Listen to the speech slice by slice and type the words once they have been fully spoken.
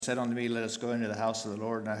Said unto me, let us go into the house of the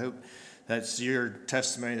Lord. And I hope that's your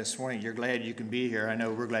testimony this morning. You're glad you can be here. I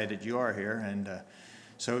know we're glad that you are here. And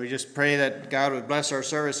so we just pray that God would bless our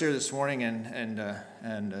service here this morning and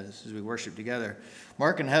as we worship together.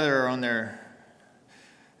 Mark and Heather are on their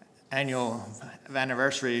annual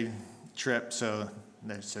anniversary trip, so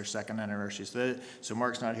that's their second anniversary. So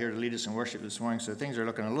Mark's not here to lead us in worship this morning, so things are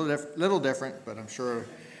looking a little different, but I'm sure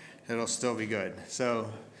it'll still be good.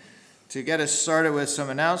 So to get us started with some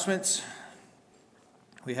announcements,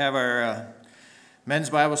 we have our men's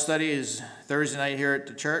Bible study is Thursday night here at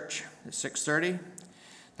the church at 6:30.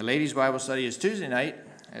 The ladies' Bible study is Tuesday night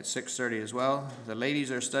at 6:30 as well. The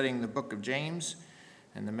ladies are studying the book of James,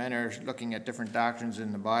 and the men are looking at different doctrines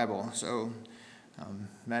in the Bible. So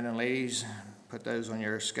men and ladies, put those on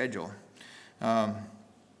your schedule.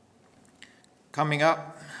 Coming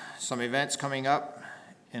up, some events coming up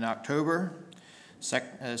in October.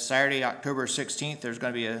 Saturday, October 16th, there's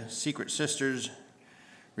going to be a Secret Sisters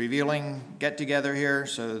revealing get-together here.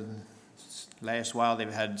 So last while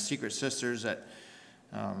they've had Secret Sisters that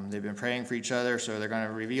they've been praying for each other. So they're going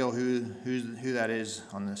to reveal who that is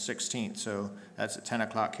on the 16th. So that's at 10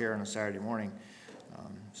 o'clock here on a Saturday morning.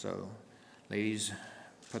 So ladies,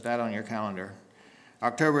 put that on your calendar.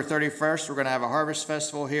 October 31st, we're going to have a harvest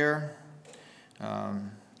festival here.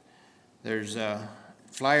 There's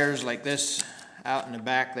flyers like this out in the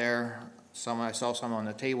back there. I saw some on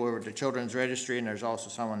the table over at the children's registry, and there's also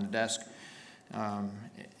some on the desk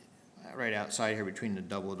right outside here between the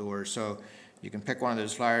double doors. So you can pick one of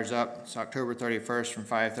those flyers up. It's October 31st from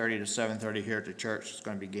 5:30 to 7:30 here at the church. It's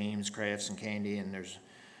going to be games, crafts, and candy, and there's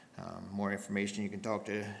more information. You can talk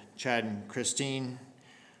to Chad and Christine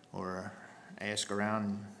or ask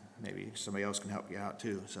around. Maybe somebody else can help you out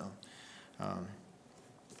too. So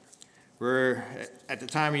we're at the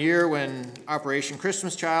time of year when Operation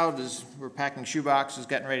Christmas Child we're packing shoe boxes,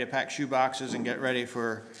 getting ready to pack shoe boxes and get ready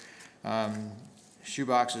for shoe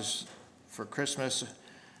boxes for Christmas.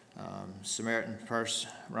 Samaritan Purse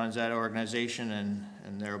runs that organization,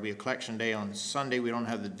 and there will be a collection day on Sunday. We don't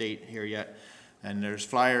have the date here yet. And there's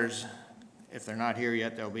flyers. If they're not here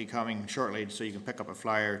yet, they'll be coming shortly, so you can pick up a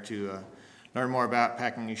flyer to learn more about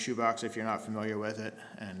packing a shoe box if you're not familiar with it.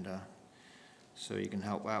 And so you can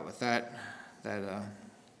help out with that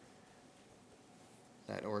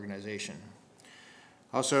organization.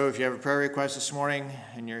 Also, if you have a prayer request this morning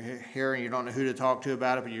and you're here and you don't know who to talk to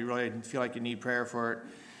about it, but you really feel like you need prayer for it,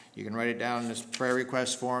 you can write it down in this prayer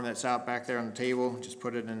request form that's out back there on the table. Just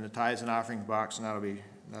put it in the tithes and offerings box, and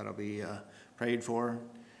that'll be prayed for.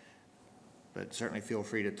 But certainly feel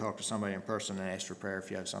free to talk to somebody in person and ask for prayer if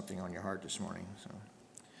you have something on your heart this morning. So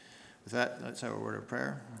with that, let's have a word of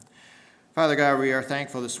prayer. Father God, we are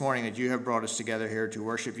thankful this morning that you have brought us together here to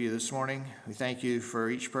worship you this morning. We thank you for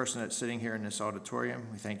each person that's sitting here in this auditorium.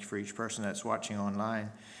 We thank you for each person that's watching online.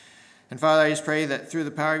 And Father, I just pray that through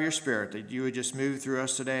the power of your Spirit, that you would just move through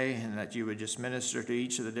us today, and that you would just minister to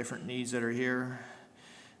each of the different needs that are here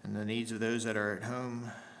and the needs of those that are at home.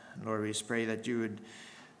 And Lord, we just pray that you would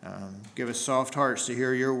give us soft hearts to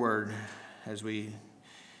hear your word as we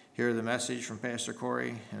hear the message from Pastor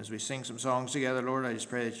Corey. And as we sing some songs together, Lord, I just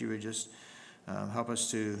pray that you would just help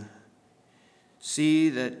us to see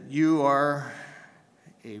that you are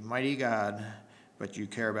a mighty God, but you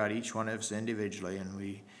care about each one of us individually. And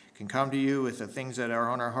we can come to you with the things that are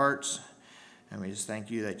on our hearts. And we just thank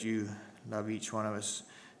you that you love each one of us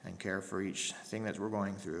and care for each thing that we're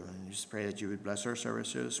going through. And just pray that you would bless our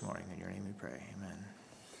service here this morning. In your name we pray. Amen.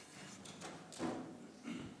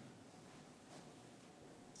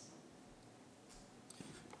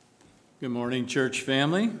 Good morning, church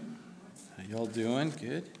family. How y'all doing?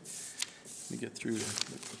 Good. Let me get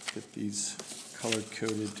these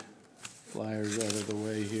color-coded flyers out of the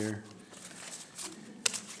way here.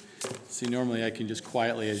 See, normally I can just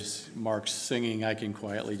quietly, as Mark's singing, I can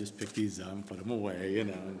quietly just pick these up and put them away, you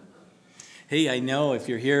know. Hey, I know if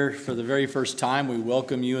you're here for the very first time, we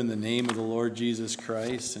welcome you in the name of the Lord Jesus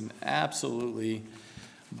Christ, and absolutely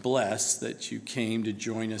blessed that you came to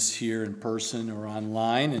join us here in person or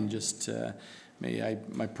online. And just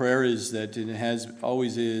my prayer is that, and it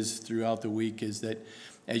always is throughout the week, is that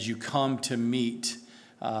as you come to meet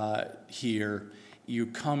here, you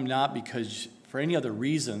come not because for any other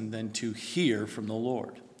reason than to hear from the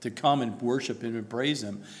Lord, to come and worship him and praise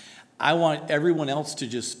him. I want everyone else to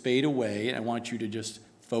just fade away, and I want you to just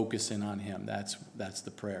focusing on him. That's the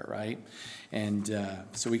prayer, right? And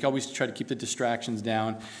so we always try to keep the distractions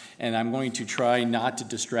down. And I'm going to try not to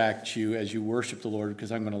distract you as you worship the Lord, because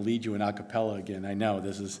I'm going to lead you in a cappella again. I know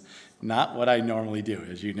this is not what I normally do.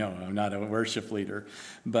 As you know, I'm not a worship leader.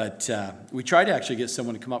 But we try to actually get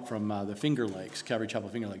someone to come up from the Finger Lakes, Calvary Chapel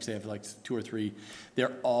Finger Lakes. They have like 2 or 3.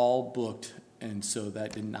 They're all booked, and so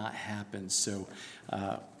that did not happen. So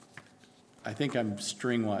I think I'm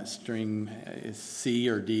string C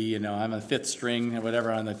or D, I'm a 5th string,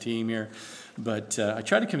 whatever, on the team here. But I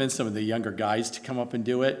tried to convince some of the younger guys to come up and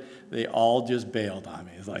do it. They all just bailed on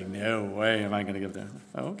me. It's like, no way am I going to give them.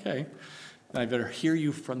 Okay. I better hear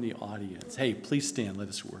you from the audience. Hey, please stand. Let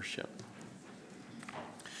us worship.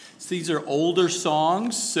 So these are older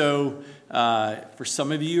songs. So for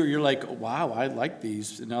some of you, you're like, wow, I like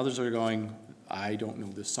these. And others are going, I don't know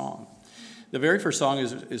this song. The very first song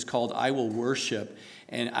is called I Will Worship.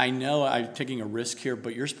 And I know I'm taking a risk here,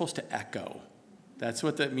 but you're supposed to echo. That's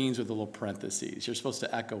what that means with the little parentheses. You're supposed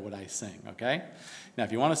to echo what I sing, okay? Now,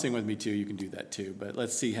 if you want to sing with me too, you can do that too. But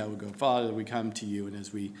let's see how we go. Father, we come to you, and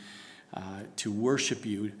as we to worship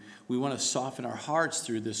you, we want to soften our hearts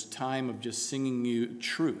through this time of just singing you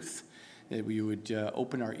truth. That we would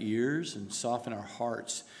open our ears and soften our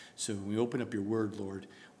hearts. So when we open up your word, Lord,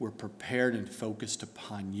 we're prepared and focused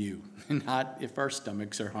upon you. Not if our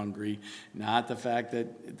stomachs are hungry, not the fact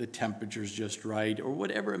that the temperature's just right, or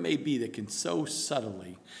whatever it may be that can so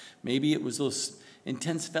subtly. Maybe it was those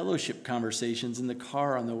intense fellowship conversations in the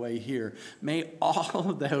car on the way here. May all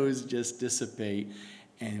of those just dissipate,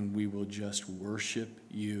 and we will just worship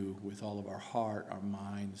you with all of our heart, our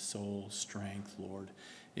mind, soul, strength, Lord.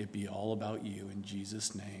 It be all about you. In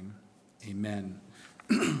Jesus' name, amen.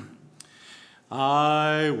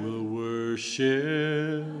 I will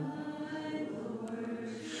worship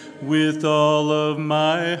with all of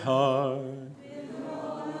my heart.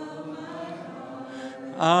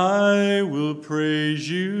 I will praise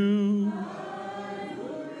you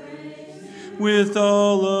with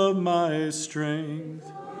all of my strength.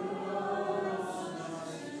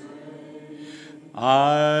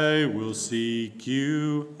 I will seek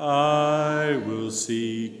you, I will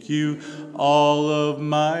seek you all of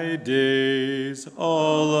my days,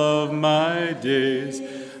 all of my days.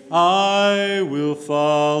 I will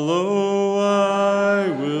follow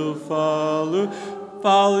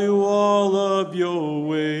all of your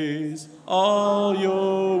ways, all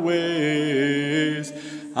your ways.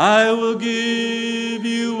 I will give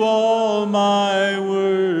you all my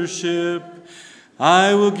worship.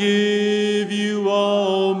 I will give you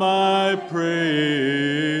all my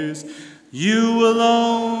praise. You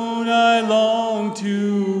alone I long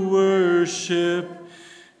to worship.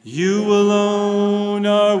 You alone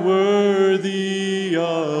are worthy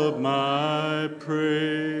of my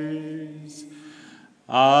praise.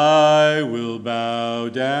 I will bow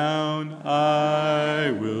down,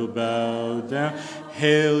 I will bow down.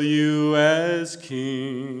 Hail you as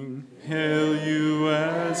King, hail you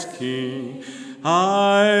as King.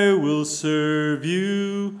 I will serve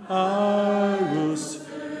you, I'll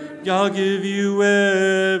give you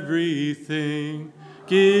everything,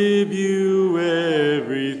 give you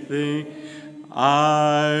everything.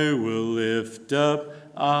 I will lift up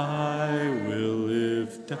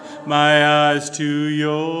my eyes to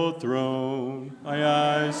your throne, my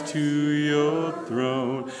eyes to your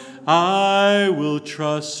throne. I will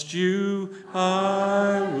trust you,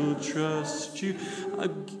 I will trust you.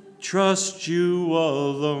 Trust you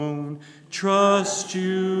alone, trust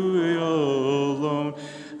you alone.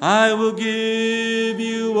 I will give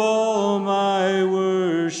you all my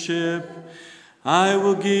worship. I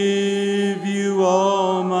will give you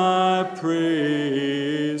all my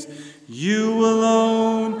praise. You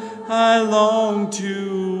alone I long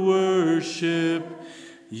to worship.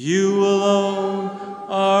 You alone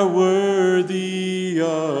are worthy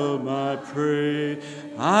of my praise.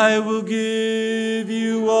 I will give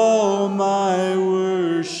you all my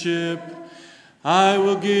worship. I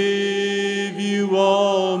will give you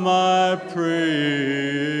all my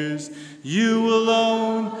praise. You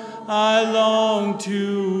alone I long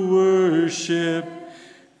to worship.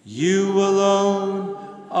 You alone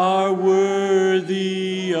are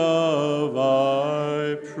worthy of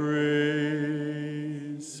our praise.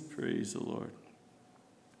 Praise the Lord.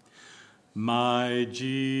 My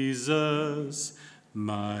Jesus,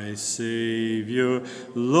 my Savior,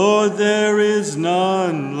 Lord, there is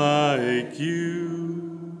none like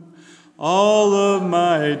you. All of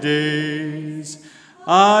my days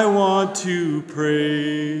I want to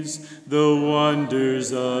praise the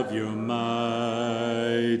wonders of your mighty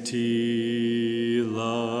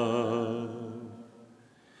love.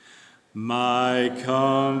 my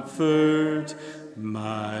comfort,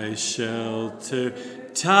 my shelter,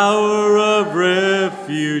 tower of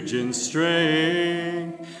refuge and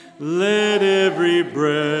strength. Let every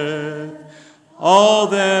breath, all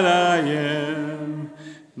that I am,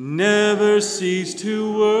 never cease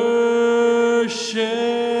to worship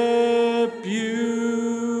you.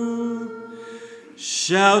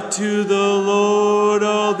 Shout to the Lord,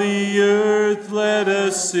 all the earth, let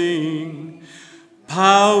us sing.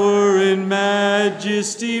 Power and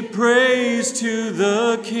majesty, praise to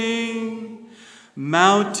the King.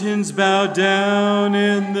 Mountains bow down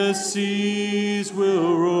and the seas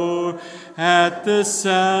will roar at the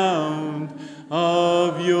sound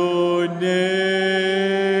of your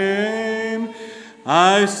name.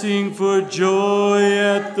 I sing for joy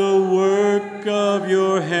at the work of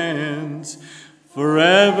your hands.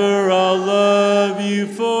 Forever I'll love you,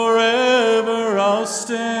 forever I'll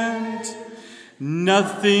stand.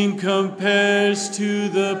 Nothing compares to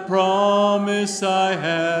the promise I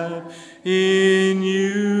have in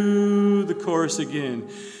you. The chorus again.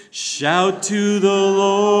 Shout to the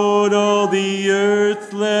Lord, all the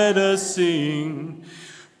earth, let us sing.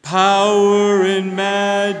 Power and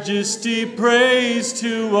majesty, praise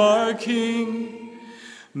to our King.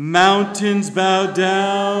 Mountains bow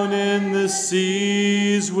down and the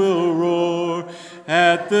seas will roar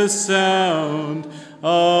at the sound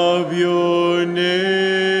of your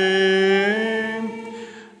name.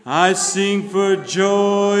 I sing for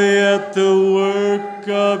joy at the work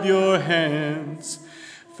of your hands.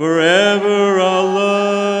 Forever I'll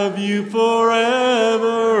love you,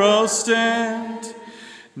 forever I'll stand.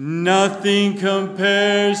 Nothing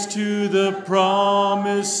compares to the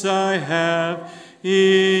promise I have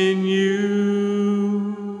in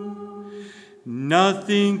you.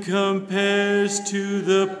 Nothing compares to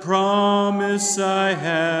the promise I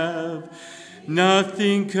have.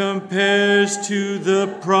 Nothing compares to the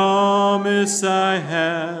promise I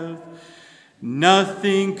have.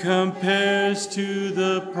 Nothing compares to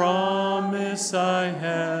the promise I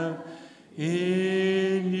have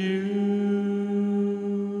in you.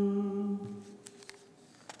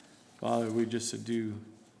 Father, we just do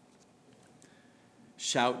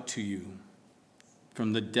shout to you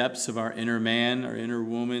from the depths of our inner man, our inner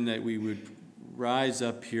woman, that we would rise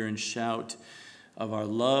up here and shout of our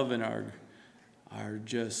love and our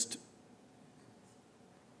just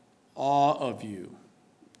awe of you,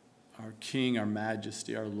 our King, our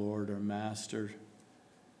Majesty, our Lord, our Master.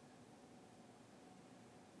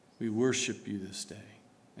 We worship you this day,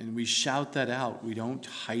 and we shout that out. We don't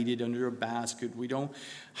hide it under a basket. We don't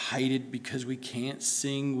hide it because we can't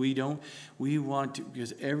sing. We want to,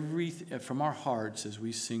 because from our hearts as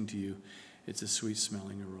we sing to you, it's a sweet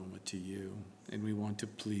smelling aroma to you, and we want to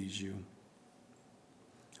please you.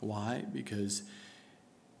 Why? Because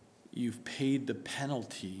you've paid the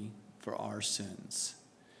penalty for our sins.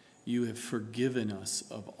 You have forgiven us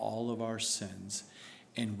of all of our sins,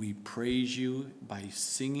 and we praise you by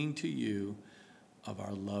singing to you of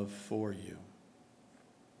our love for you.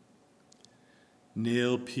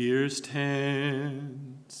 Nail-pierced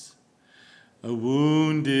hands, a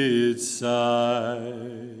wounded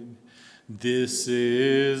side, this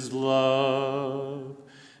is love.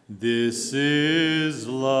 This is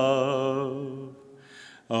love.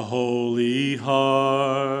 A holy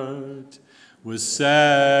heart was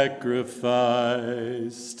sacrificed.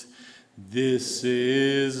 This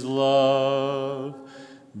is love.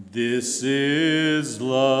 This is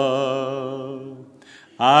love.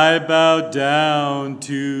 I bow down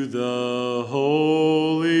to the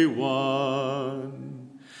Holy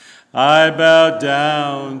One. I bow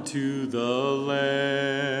down to the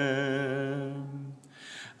Lamb.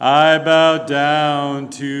 I bow down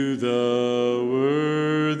to the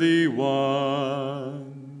worthy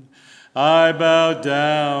one. I bow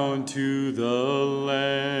down to the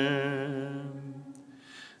Lamb.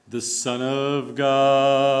 The Son of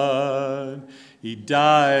God, he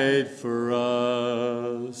died for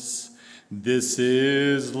us. This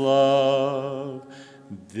is love.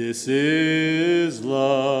 This is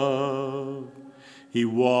love. He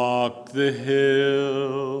walked the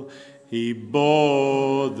hill. He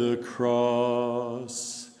bore the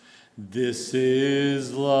cross. This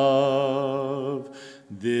is love.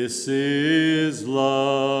 This is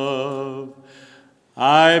love.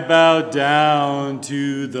 I bow down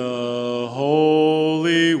to the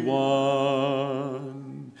Holy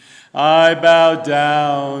One. I bow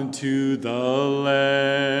down to the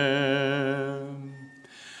Lamb.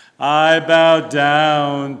 I bow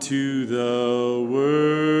down to the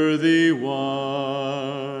worthy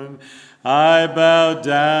one. I bow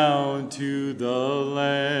down to the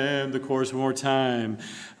Lamb. The chorus one more time.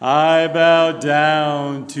 I bow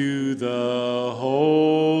down to the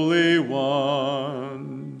Holy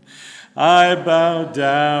One. I bow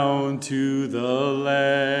down to the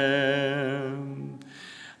Lamb.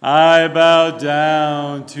 I bow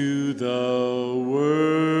down to the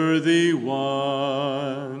worthy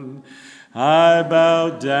one. I bow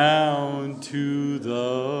down to the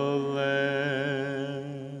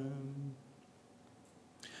Lamb.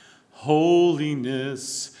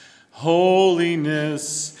 Holiness,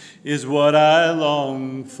 holiness is what I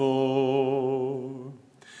long for.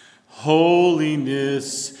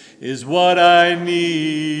 Holiness is what I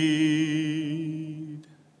need.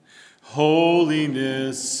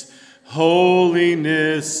 Holiness,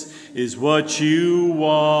 holiness is what you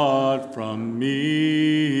want from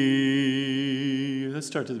me. Let's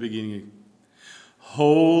start to the beginning.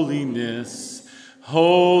 Holiness,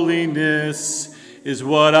 holiness is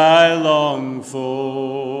what I long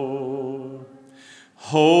for.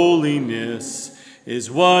 Holiness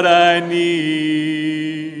is what I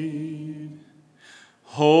need.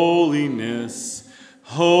 Holiness,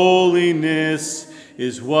 holiness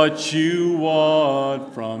is what you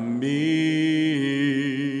want from me.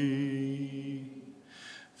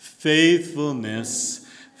 Faithfulness,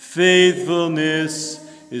 faithfulness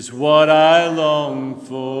is what I long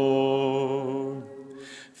for.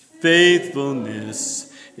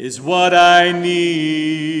 Faithfulness is what I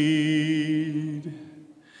need.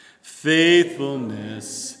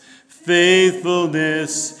 Faithfulness,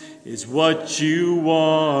 faithfulness is what you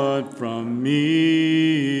want from me.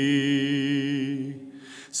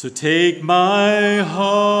 So take my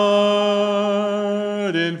heart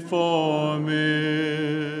and form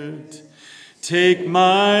it. Take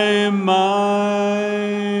my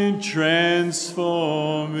mind,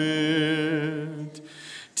 transform it.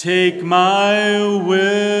 Take my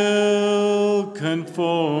will,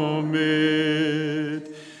 conform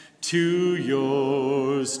it to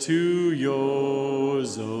yours,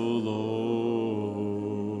 O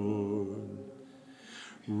Lord.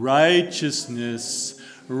 Righteousness,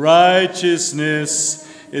 righteousness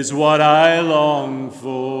is what I long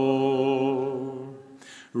for.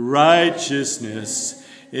 Righteousness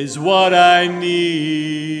is what I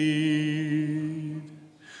need.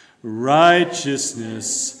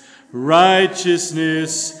 Righteousness,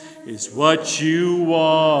 righteousness is what you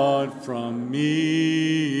want from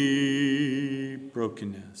me.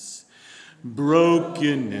 Brokenness,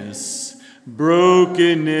 brokenness,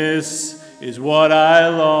 brokenness is what I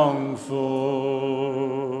long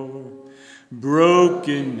for.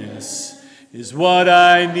 Brokenness is what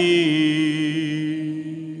I need.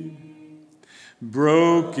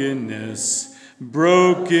 Brokenness,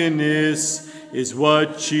 brokenness is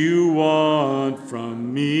what you want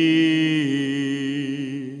from me.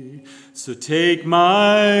 So take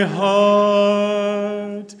my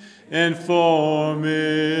heart and form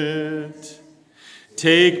it.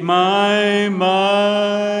 Take my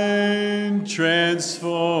mind,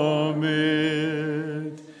 transform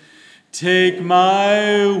it. Take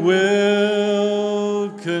my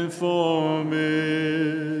will, conform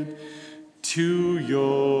it to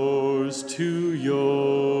yours,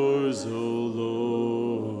 O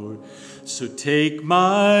Lord. So take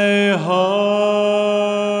my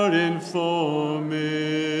heart and form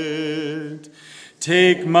it.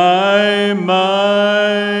 Take my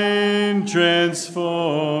mind,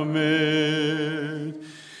 transform it.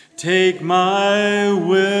 Take my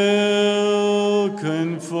will,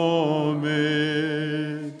 conform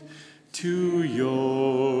it to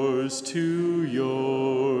yours,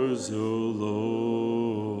 O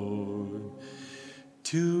Lord.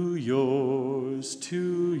 To yours,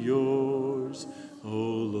 O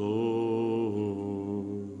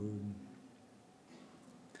Lord.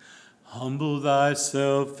 Humble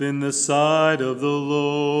thyself in the sight of the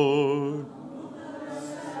Lord.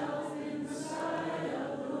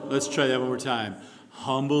 Let's try that one more time.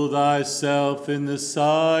 Humble thyself in the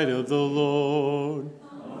sight of the Lord.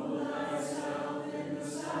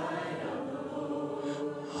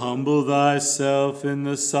 Humble thyself in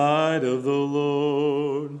the sight of the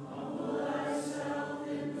Lord.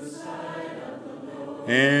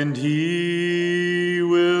 And he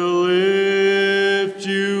will lift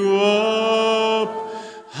you up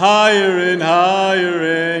higher and higher,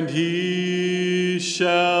 and he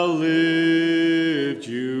shall lift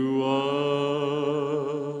you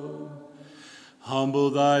up. Humble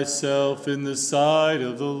thyself in the sight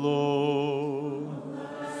of the Lord.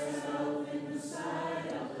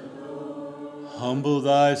 Humble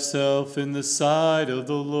thyself in the sight of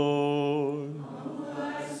the Lord.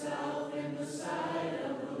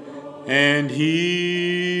 And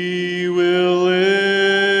he will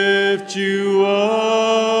lift you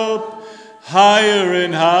up higher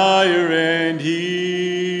and higher, and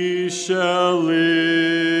he shall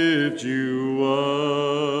lift you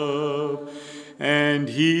up, and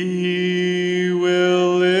he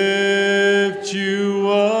will lift you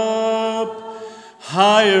up,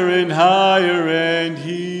 higher and higher, and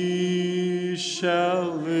he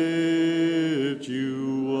shall lift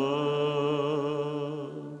you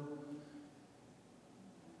up.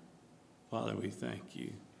 Father, we thank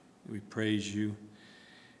you, we praise you,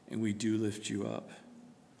 and we do lift you up.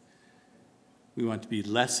 We want to be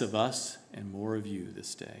less of us and more of you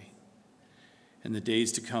this day. In the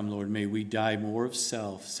days to come, Lord, may we die more of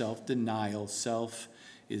self-denial. Self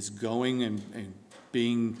is going and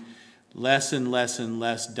being less and less and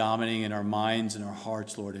less dominating in our minds and our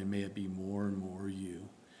hearts, Lord, and may it be more and more you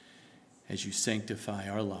as you sanctify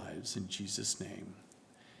our lives. In Jesus' name,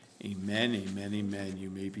 amen, amen, amen. You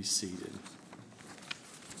may be seated.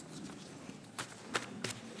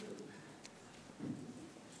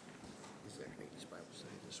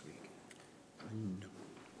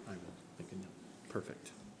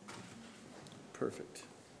 Perfect.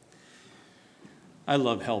 I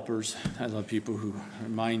love helpers. I love people who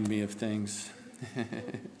remind me of things.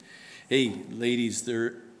 Hey, ladies,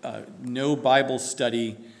 there no Bible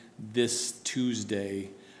study this Tuesday.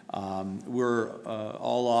 We're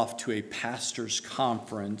all off to a pastor's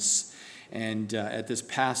conference, and at this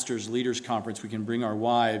pastor's leaders conference, we can bring our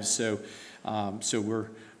wives. So we're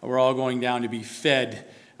all going down to be fed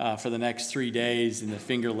for the next 3 days in the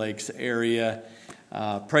Finger Lakes area.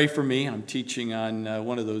 Pray for me. I'm teaching on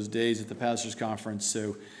one of those days at the pastor's conference,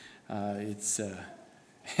 so it's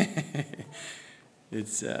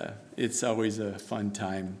always a fun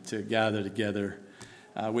time to gather together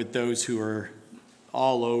with those who are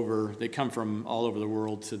all over. They come from all over the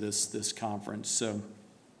world to this conference, so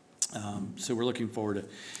we're looking forward to.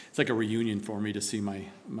 It's like a reunion for me to see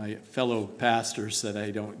my fellow pastors that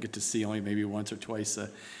I don't get to see only maybe once or twice a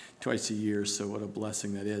year. So what a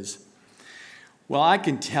blessing that is. Well, I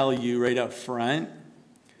can tell you right up front,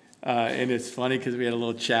 and it's funny because we had a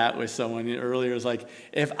little chat with someone earlier. It was like,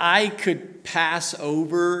 if I could pass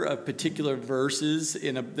over a particular verses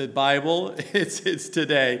in the Bible, it's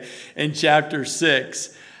today in chapter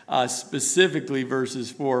 6, specifically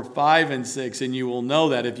verses 4, 5, and 6. And you will know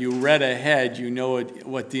that if you read ahead, you know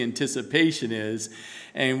what the anticipation is.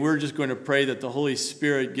 And we're just going to pray that the Holy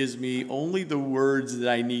Spirit gives me only the words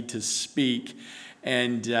that I need to speak,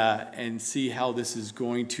 and see how this is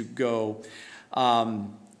going to go. I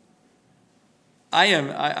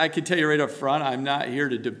can tell you right up front, I'm not here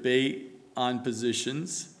to debate on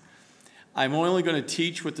positions. I'm only going to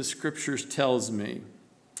teach what the Scriptures tells me.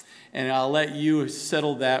 And I'll let you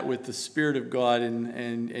settle that with the Spirit of God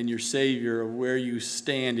and your Savior, of where you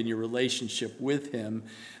stand in your relationship with Him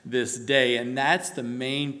this day. And that's the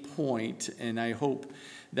main point, and I hope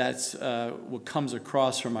that's what comes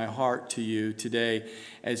across from my heart to you today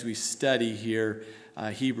as we study here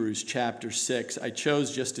Hebrews chapter 6. I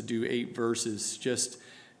chose just to do 8 verses, just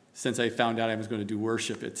since I found out I was going to do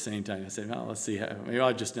worship at the same time. I said, well, let's see, maybe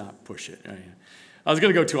I'll just not push it. Right? I was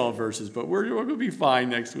going to go 12 verses, but we're going to be fine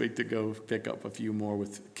next week to go pick up a few more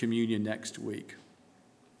with communion next week.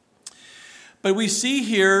 But we see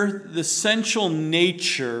here the essential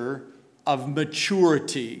nature of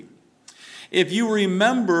maturity. If you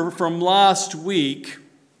remember from last week,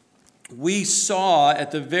 we saw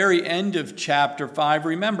at the very end of chapter 5,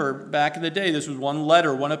 remember, back in the day, this was one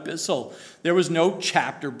letter, one epistle. There was no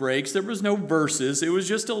chapter breaks. There was no verses. It was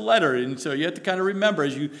just a letter. And so you have to kind of remember,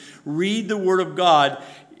 as you read the Word of God,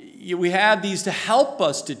 we have these to help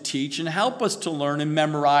us to teach and help us to learn and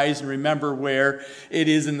memorize and remember where it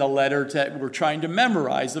is in the letter that we're trying to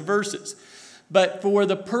memorize the verses. But for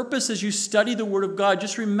the purpose, as you study the Word of God,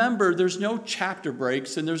 just remember there's no chapter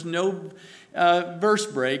breaks and there's no verse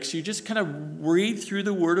breaks. You just kind of read through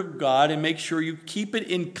the Word of God and make sure you keep it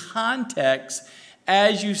in context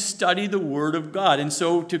as you study the Word of God. And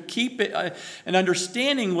so to keep it an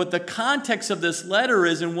understanding what the context of this letter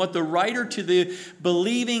is and what the writer to the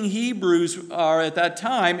believing Hebrews are at that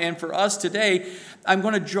time and for us today, I'm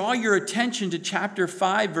going to draw your attention to chapter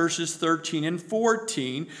 5, verses 13 and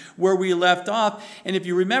 14, where we left off. And if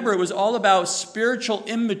you remember, it was all about spiritual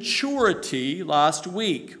immaturity last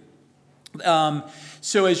week.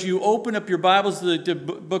 So as you open up your Bibles to the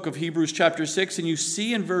book of Hebrews chapter 6, and you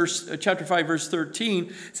see in chapter 5, verse 13,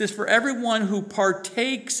 it says, "For everyone who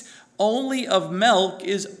partakes only of milk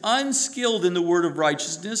is unskilled in the word of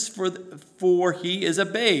righteousness, for he is a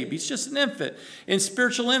babe." He's just an infant, a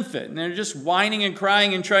spiritual infant. And they're just whining and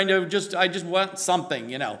crying and trying to I just want something,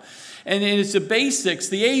 you know. And it's the basics,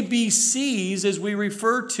 the ABCs, as we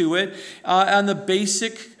refer to it, on the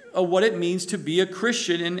basic of what it means to be a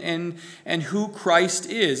Christian and who Christ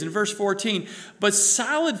is. In verse 14, but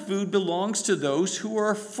solid food belongs to those who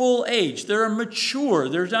are full age. They're mature.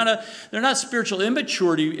 They're not spiritual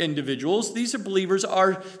immaturity individuals. These are believers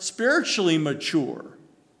are spiritually mature.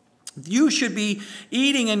 You should be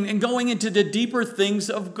eating and going into the deeper things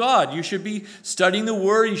of God. You should be studying the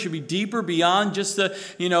Word. You should be deeper beyond just the,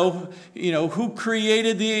 who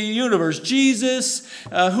created the universe? Jesus.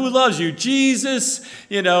 Who loves you? Jesus.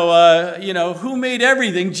 Who made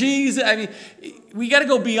everything? Jesus. I mean, we got to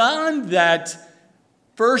go beyond that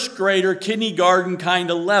first grader, kindergarten kind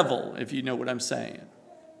of level, if you know what I'm saying.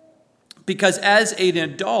 Because as an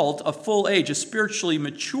adult, a full age, a spiritually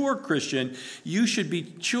mature Christian, you should be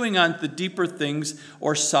chewing on the deeper things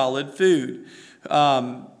or solid food.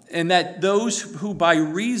 And that those who by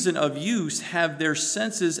reason of use have their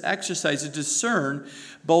senses exercised to discern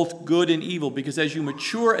both good and evil. Because as you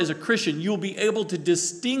mature as a Christian, you'll be able to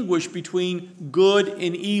distinguish between good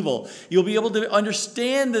and evil. You'll be able to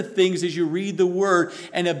understand the things as you read the Word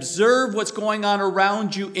and observe what's going on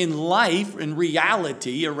around you in life, in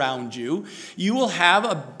reality around you. You will have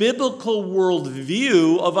a biblical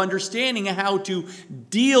worldview of understanding how to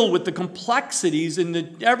deal with the complexities in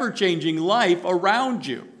the ever-changing life around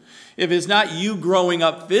you. If it's not you growing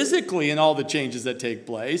up physically and all the changes that take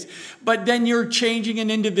place, but then you're changing an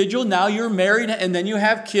individual. Now you're married and then you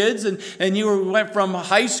have kids and you went from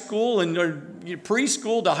high school and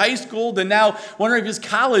preschool to high school to now wondering if it's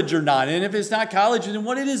college or not. And if it's not college, then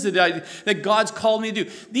what it is that God's called me to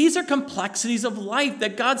do. These are complexities of life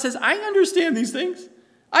that God says, I understand these things.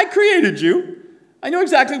 I created you. I know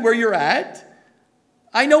exactly where you're at.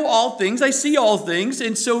 I know all things. I see all things.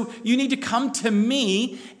 And so you need to come to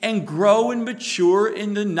me and grow and mature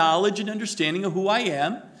in the knowledge and understanding of who I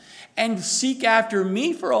am and seek after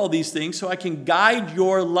me for all these things so I can guide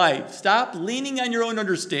your life. Stop leaning on your own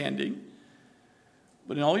understanding,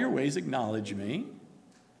 but in all your ways acknowledge me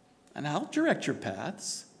and I'll direct your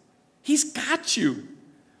paths. He's got you.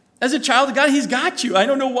 As a child of God, He's got you. I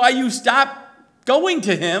don't know why you stop going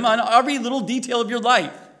to Him on every little detail of your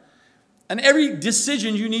life. And every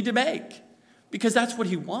decision you need to make, because that's what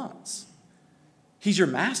He wants. He's your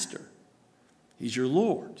master. He's your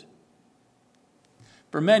Lord.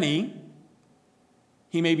 For many,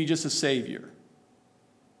 He may be just a Savior,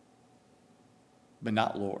 but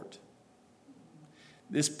not Lord.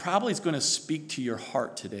 This probably is going to speak to your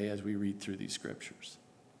heart today as we read through these scriptures.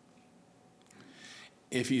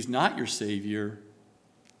 If He's not your Savior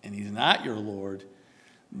and He's not your Lord,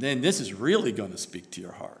 then this is really going to speak to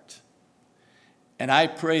your heart. And I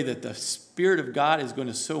pray that the Spirit of God is going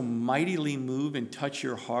to so mightily move and touch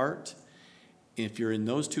your heart. If you're in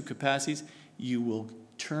those two capacities, you will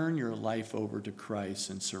turn your life over to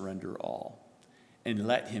Christ and surrender all. And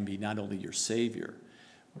let Him be not only your Savior,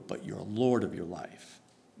 but your Lord of your life.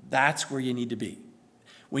 That's where you need to be.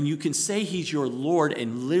 When you can say He's your Lord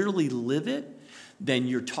and literally live it, then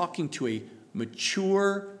you're talking to a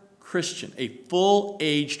mature Christian, a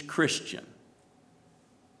full-aged Christian.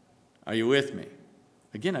 Are you with me?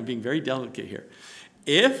 Again, I'm being very delicate here.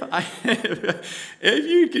 If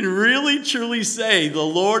you can really truly say the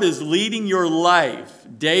Lord is leading your life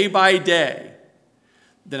day by day,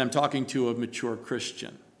 then I'm talking to a mature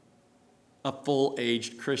Christian, a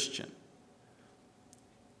full-aged Christian.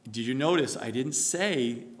 Did you notice I didn't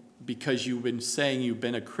say because you've been saying you've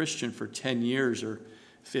been a Christian for 10 years or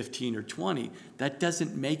 15 or 20, that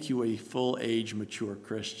doesn't make you a full-age, mature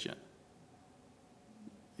Christian.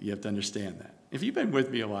 You have to understand that. If you've been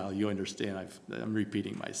with me a while, you understand I'm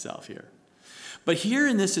repeating myself here. But here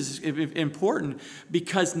in this is important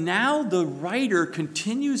because now the writer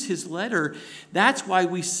continues his letter. That's why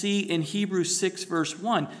we see in Hebrews 6 verse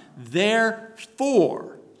 1,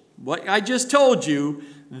 therefore, what I just told you,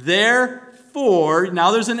 therefore,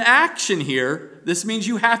 now there's an action here. This means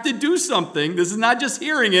you have to do something. This is not just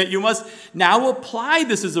hearing it. You must now apply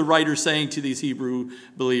this, as the writer saying to these Hebrew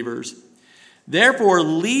believers. Therefore,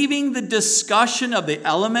 leaving the discussion of the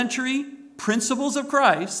elementary principles of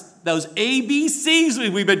Christ, those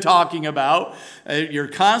ABCs we've been talking about, you're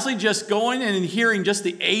constantly just going and hearing just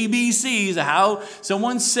the ABCs of how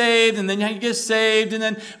someone's saved, and then how you get saved, and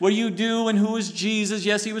then what do you do, and who is Jesus?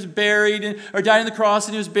 Yes, He was buried, or died on the cross,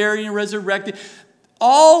 and He was buried and resurrected.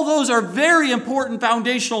 All those are very important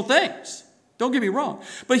foundational things. Don't get me wrong.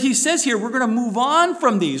 But he says here, we're going to move on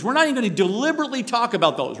from these. We're not even going to deliberately talk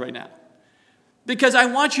about those right now. Because I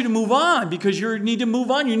want you to move on, because you need to move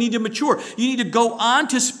on. You need to mature. You need to go on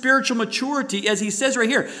to spiritual maturity, as he says right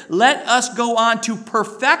here. Let us go on to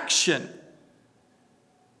perfection.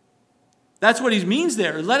 That's what he means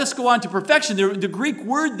there. Let us go on to perfection. The Greek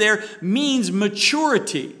word there means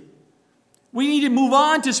maturity. We need to move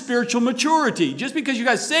on to spiritual maturity. Just because you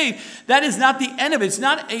got saved, that is not the end of it. It's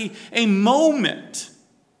not a moment.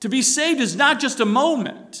 To be saved is not just a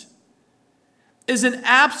moment. It's an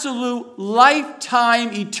absolute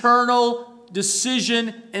lifetime, eternal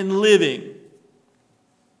decision and living.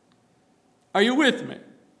 Are you with me?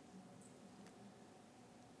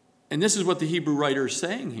 And this is what the Hebrew writer is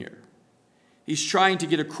saying here. He's trying to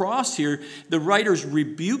get across here. The writer's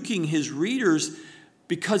rebuking his readers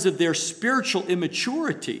because of their spiritual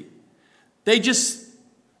immaturity. They just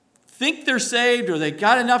think they're saved, or they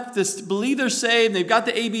got enough to believe they're saved. They've got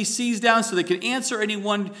the ABCs down so they can answer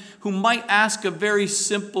anyone who might ask a very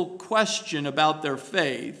simple question about their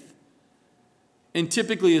faith. And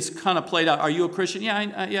typically it's kind of played out. Are you a Christian? Yeah,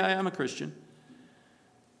 I'm a Christian.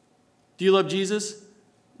 Do you love Jesus?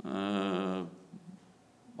 I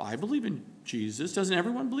believe in Jesus. Doesn't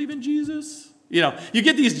everyone believe in Jesus? You know, you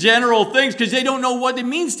get these general things because they don't know what it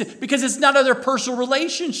means to, because it's not their personal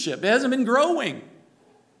relationship. It hasn't been growing.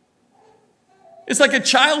 It's like a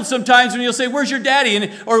child sometimes when you'll say, "Where's your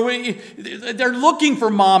daddy?" Or they're looking for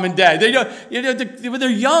mom and dad. They don't, when they're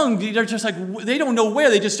young, they're just like, they don't know where.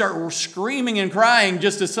 They just start screaming and crying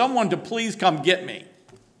just to someone to please come get me.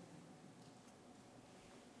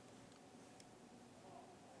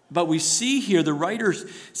 But we see here, the writer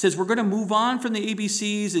says we're going to move on from the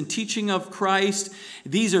ABCs and teaching of Christ.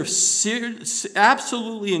 These are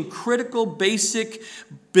absolutely and critical, basic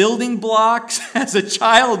building blocks. As a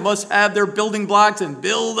child must have their building blocks and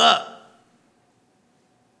build up.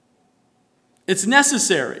 It's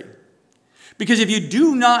necessary. Because if you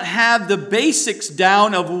do not have the basics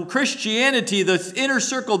down of Christianity, the inner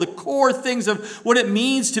circle, the core things of what it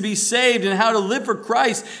means to be saved and how to live for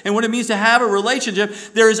Christ and what it means to have a relationship,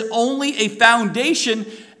 there is only a foundation.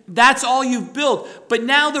 That's all you've built. But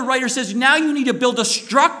now the writer says, now you need to build a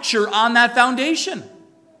structure on that foundation.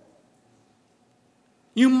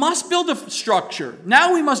 You must build a structure.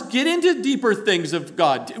 Now we must get into deeper things of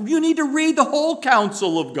God. You need to read the whole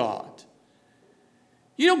counsel of God.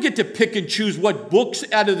 You don't get to pick and choose what books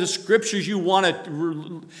out of the scriptures you want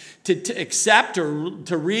to accept or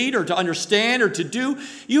to read or to understand or to do.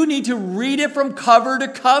 You need to read it from cover to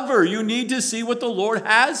cover. You need to see what the Lord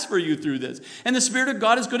has for you through this. And the Spirit of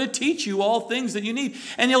God is going to teach you all things that you need.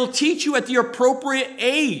 And He'll teach you at the appropriate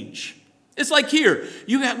age. It's like here,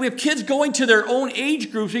 we have kids going to their own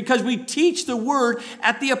age groups because we teach the Word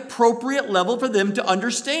at the appropriate level for them to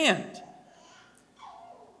understand.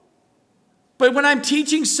 But when I'm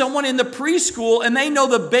teaching someone in the preschool and they know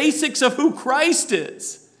the basics of who Christ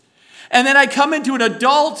is, and then I come into an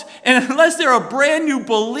adult, and unless they're a brand new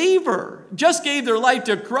believer, just gave their life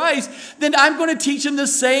to Christ, then I'm going to teach them the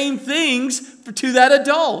same things to that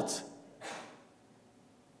adult.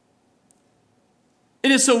 It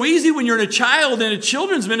is so easy when you're in a child in a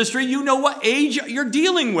children's ministry, you know what age you're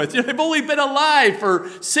dealing with. They've only been alive for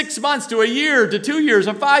 6 months to a year to 2 years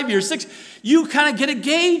or 5 years, 6. You kind of get a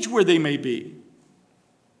gauge where they may be.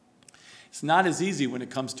 It's not as easy when it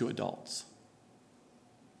comes to adults.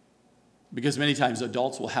 Because many times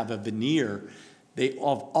adults will have a veneer. They have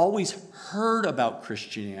always heard about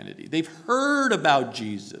Christianity. They've heard about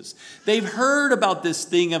Jesus. They've heard about this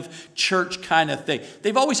thing of church kind of thing.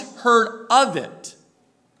 They've always heard of it.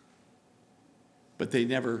 But they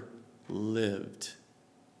never lived.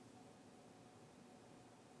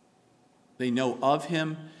 They know of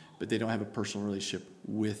Him, but they don't have a personal relationship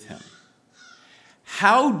with Him.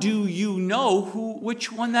 How do you know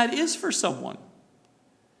which one that is for someone?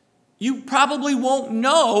 You probably won't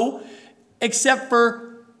know except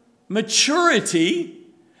for maturity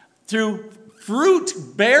through fruit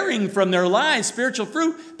bearing from their lives, spiritual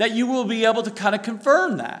fruit, that you will be able to kind of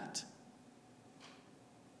confirm that.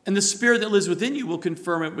 And the Spirit that lives within you will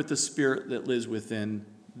confirm it with the Spirit that lives within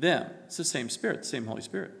them. It's the same Spirit, the same Holy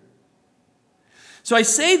Spirit. So I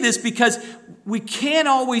say this because we can't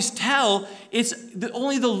always tell.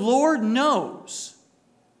 Only the Lord knows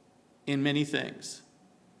in many things,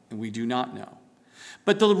 and we do not know.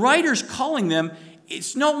 But the writer's calling them,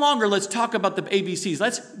 it's no longer let's talk about the ABCs.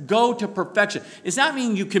 Let's go to perfection. It's not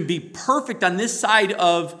meaning you can be perfect on this side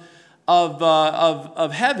of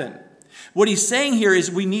heaven. What he's saying here is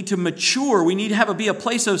we need to mature. We need to be a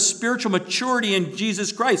place of spiritual maturity in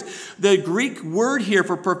Jesus Christ. The Greek word here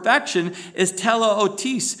for perfection is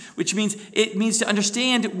teleotis, which means to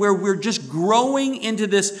understand where we're just growing into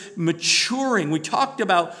this maturing. We talked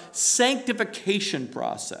about sanctification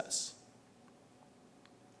process.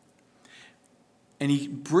 And he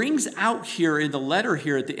brings out here in the letter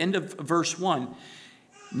here at the end of verse 1,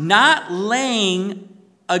 not laying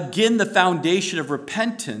again the foundation of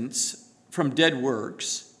repentance from dead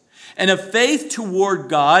works, and of faith toward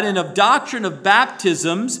God, and of doctrine of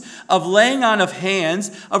baptisms, of laying on of hands,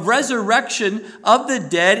 of resurrection of the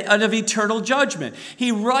dead, and of eternal judgment.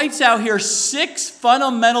 He writes out here 6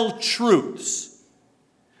 fundamental truths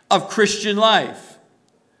of Christian life,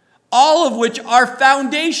 all of which are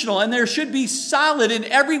foundational, and there should be solid in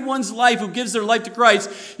everyone's life who gives their life to Christ.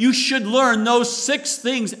 You should learn those 6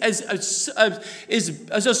 things as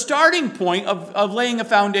a starting point of laying a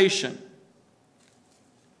foundation.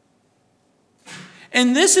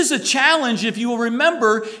 And this is a challenge, if you will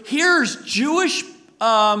remember. Here's Jewish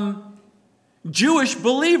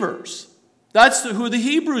believers. That's who the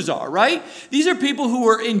Hebrews are, right? These are people who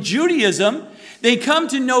are in Judaism. They come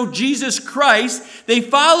to know Jesus Christ. They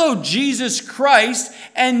follow Jesus Christ.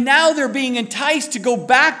 And now they're being enticed to go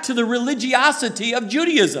back to the religiosity of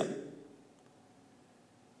Judaism.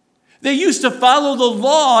 They used to follow the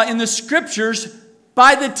law in the scriptures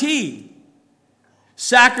by the T.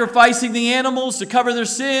 Sacrificing the animals to cover their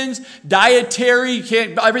sins, dietary,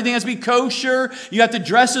 everything has to be kosher, you have to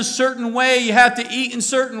dress a certain way, you have to eat in a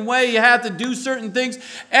certain way, you have to do certain things.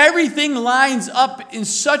 Everything lines up in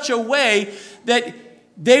such a way that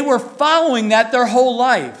they were following that their whole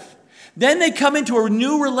life. Then they come into a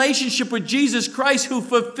new relationship with Jesus Christ, who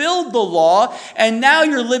fulfilled the law, and now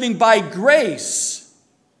you're living by grace.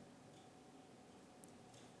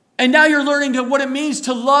 And now you're learning what it means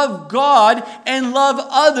to love God and love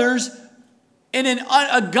others in an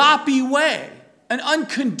agape way, an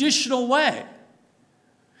unconditional way.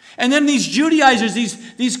 And then these Judaizers,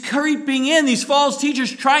 these creeping in, these false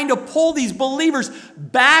teachers trying to pull these believers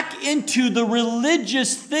back into the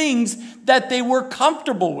religious things that they were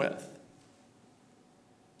comfortable with.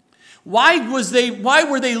 Why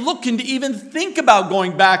were they looking to even think about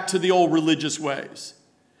going back to the old religious ways?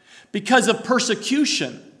 Because of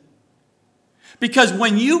persecution. Because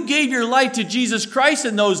when you gave your life to Jesus Christ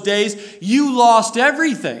in those days, you lost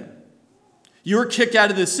everything. You were kicked out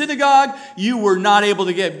of the synagogue. You were not able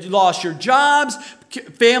to lost your jobs.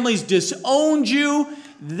 Families disowned you.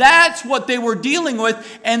 That's what they were dealing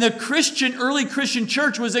with. And the early Christian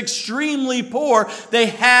church was extremely poor. They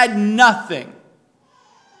had nothing.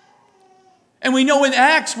 And we know in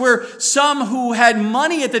Acts where some who had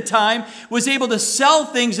money at the time was able to sell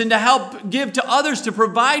things and to help give to others to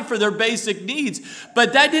provide for their basic needs.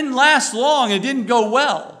 But that didn't last long. It didn't go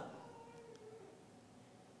well.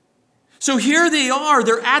 So here they are.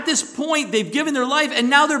 They're at this point. They've given their life, and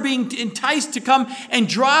now they're being enticed to come and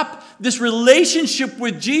drop this relationship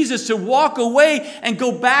with Jesus, to walk away and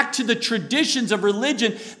go back to the traditions of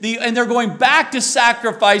religion. And they're going back to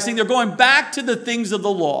sacrificing. They're going back to the things of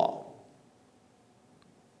the law.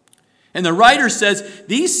 And the writer says,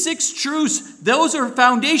 these 6 truths, those are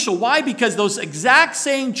foundational. Why? Because those exact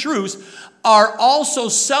same truths are also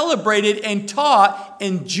celebrated and taught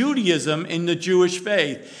in Judaism, in the Jewish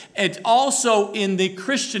faith, and also in the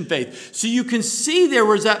Christian faith. So you can see there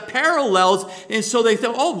was that parallels, and so they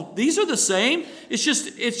thought, oh, these are the same. It's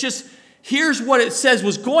just here's what it says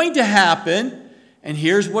was going to happen, and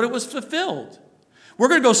here's what it was fulfilled. We're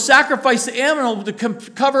going to go sacrifice the animal to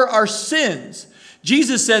cover our sins.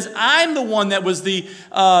 Jesus says, I'm the one that was the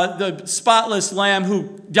spotless lamb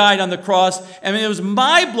who died on the cross. And it was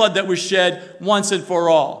my blood that was shed once and for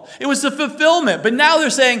all. It was the fulfillment. But now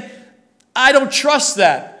they're saying, I don't trust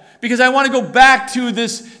that, because I want to go back to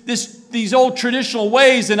these old traditional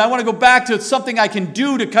ways, and I want to go back to something I can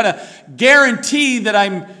do to kind of guarantee that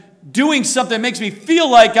I'm doing something that makes me feel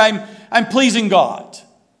like I'm pleasing God.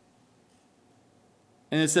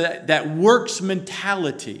 And it's that works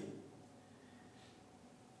mentality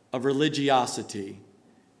of religiosity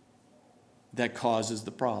that causes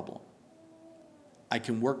the problem. I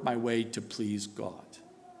can work my way to please God.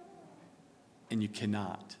 And you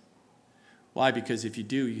cannot. Why? Because if you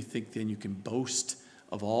do, you think then you can boast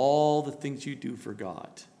of all the things you do for God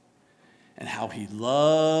and how he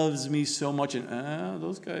loves me so much. And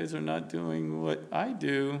those guys are not doing what I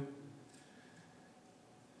do.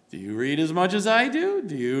 Do you read as much as I do?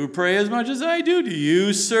 Do you pray as much as I do? Do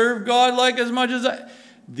you serve God like as much as I?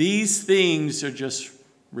 These things are just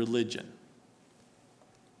religion.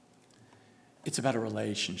 It's about a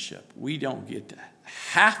relationship. We don't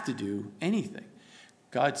have to do anything.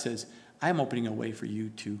 God says, I'm opening a way for you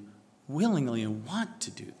to willingly and want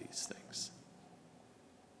to do these things.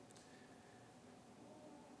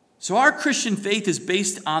 So our Christian faith is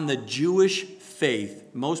based on the Jewish faith.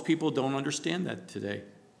 Most people don't understand that today.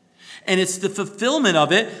 And it's the fulfillment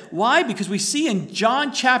of it. Why? Because we see in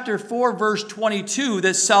John chapter 4, verse 22,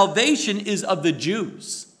 that salvation is of the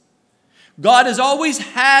Jews. God has always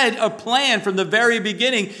had a plan from the very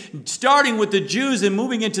beginning, starting with the Jews and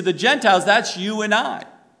moving into the Gentiles. That's you and I.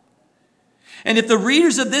 And if the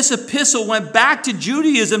readers of this epistle went back to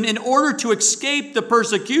Judaism in order to escape the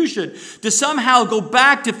persecution, to somehow go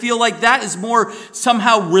back to feel like that is more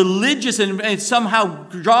somehow religious and somehow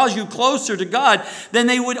draws you closer to God, then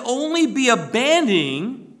they would only be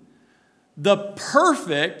abandoning the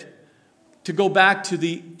perfect to go back to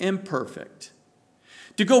the imperfect.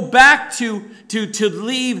 To go back to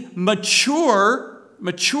leave maturity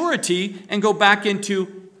and go back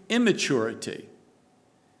into immaturity.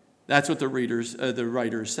 That's what the writer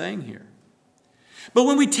is saying here. But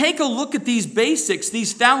when we take a look at these basics,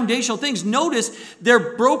 these foundational things, notice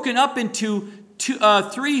they're broken up into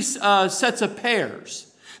three sets of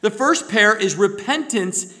pairs. The first pair is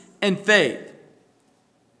repentance and faith.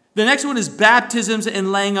 The next one is baptisms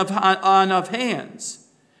and laying on of hands.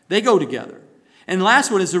 They go together. And the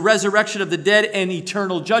last one is the resurrection of the dead and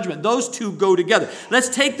eternal judgment. Those two go together. Let's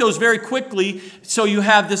take those very quickly so you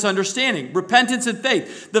have this understanding. Repentance and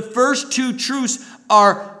faith. The first two truths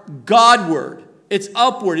are Godward. It's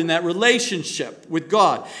upward in that relationship with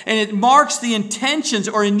God. And it marks the intentions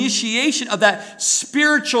or initiation of that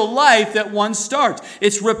spiritual life that one starts.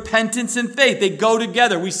 It's repentance and faith. They go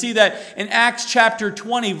together. We see that in Acts chapter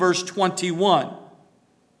 20, verse 21.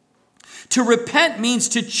 To repent means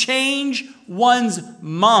to change one's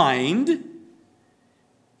mind.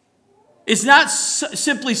 It's not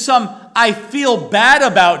simply I feel bad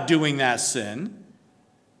about doing that sin.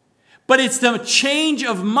 But it's the change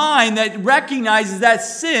of mind that recognizes that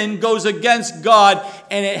sin goes against God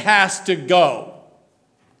and it has to go.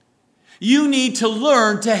 You need to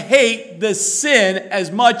learn to hate the sin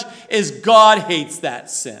as much as God hates that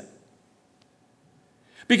sin.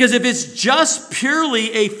 Because if it's just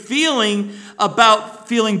purely a feeling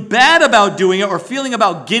bad about doing it or feeling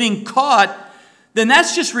about getting caught, then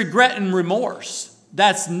that's just regret and remorse.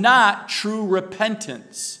 That's not true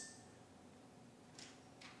repentance.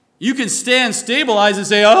 You can stand stabilized and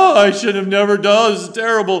say, oh, I should have never done this. This is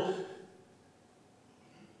terrible.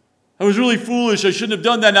 I was really foolish. I shouldn't have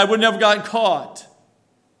done that and I would never have gotten caught.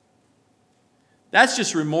 That's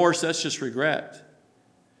just remorse. That's just regret.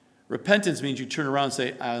 Repentance means you turn around and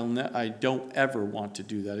say, I don't ever want to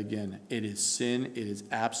do that again. It is sin. It is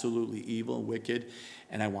absolutely evil and wicked.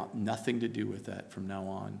 And I want nothing to do with that from now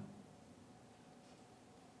on.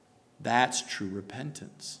 That's true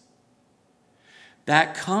repentance.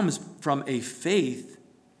 That comes from a faith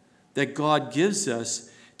that God gives us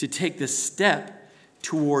to take the step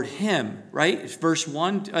toward Him, right? Verse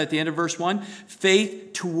 1, at the end of verse 1,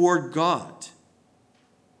 faith toward God.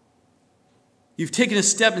 You've taken a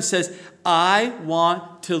step and says, I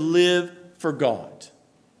want to live for God.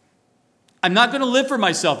 I'm not going to live for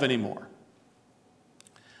myself anymore.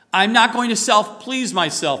 I'm not going to self-please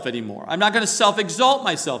myself anymore. I'm not going to self-exalt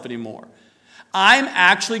myself anymore. I'm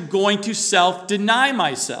actually going to self-deny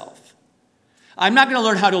myself. I'm not going to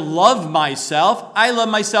learn how to love myself. I love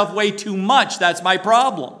myself way too much. That's my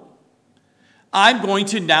problem. I'm going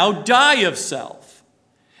to now die of self.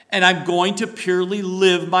 And I'm going to purely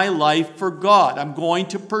live my life for God. I'm going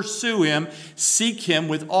to pursue Him, seek Him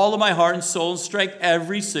with all of my heart and soul and strength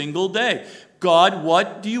every single day. God,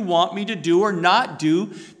 what do you want me to do or not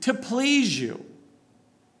do to please you?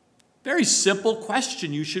 Very simple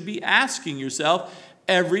question you should be asking yourself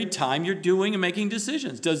every time you're doing and making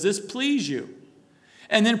decisions. Does this please you?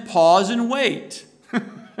 And then pause and wait.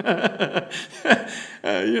 We've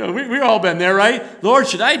all been there, right? Lord,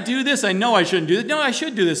 should I do this? I know I shouldn't do this. No, I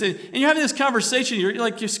should do this. And you're having this conversation,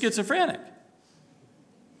 you're schizophrenic.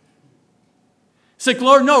 It's like,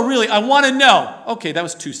 Lord, no, really, I want to know. Okay, that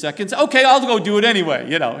was 2 seconds. Okay, I'll go do it anyway.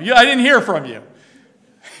 I didn't hear from you.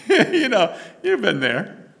 You've been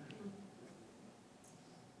there.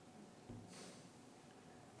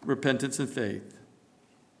 Repentance and faith.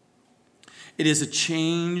 It is a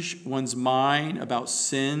change one's mind about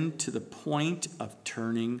sin to the point of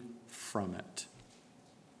turning from it.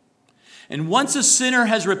 And once a sinner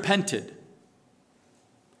has repented,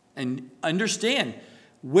 and understand,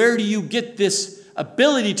 where do you get this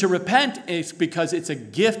ability to repent? It's because it's a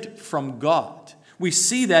gift from God. We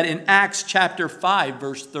see that in Acts chapter 5,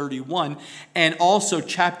 verse 31, and also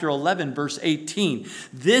chapter 11, verse 18.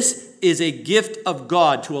 This is a gift of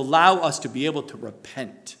God to allow us to be able to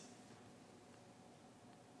repent.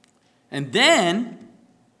 And then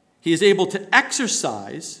he is able to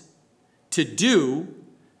exercise, to do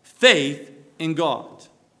faith in God.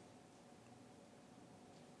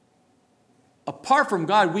 Apart from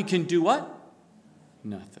God, we can do what?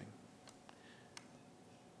 Nothing.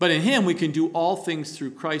 But in Him, we can do all things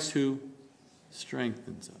through Christ who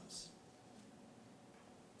strengthens us.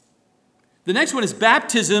 The next one is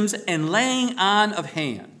baptisms and laying on of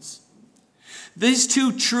hands. These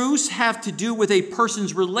two truths have to do with a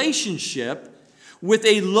person's relationship with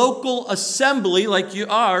a local assembly like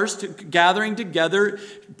ours, gathering together,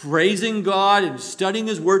 praising God and studying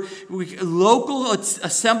His Word. Local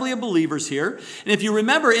assembly of believers here. And if you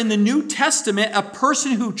remember, in the New Testament, a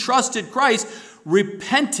person who trusted Christ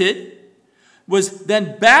repented, was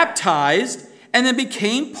then baptized, and then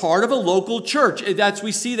became part of a local church.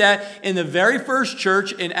 We see that in the very first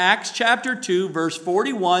church in Acts chapter 2, verse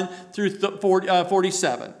 41 through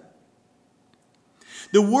 47.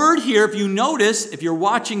 The word here, if you notice, if you're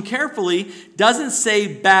watching carefully, doesn't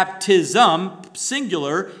say baptism,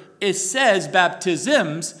 singular. It says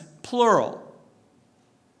baptisms, plural.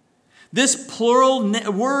 This plural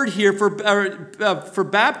word here for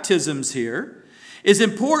baptisms here is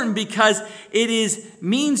important because it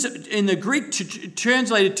means in the Greek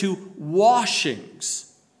translated to washings.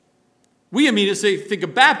 We immediately think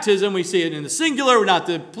of baptism. We see it in the singular, not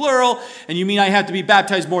the plural. And you mean I have to be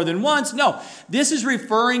baptized more than once? No. This is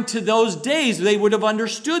referring to those days. They would have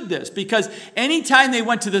understood this because anytime they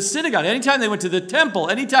went to the synagogue, anytime they went to the temple,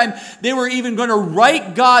 anytime they were even going to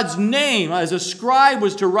write God's name, as a scribe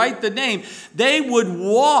was to write the name, they would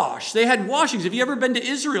wash. They had washings. Have you ever been to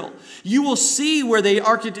Israel? You will see where they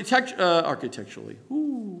architecturally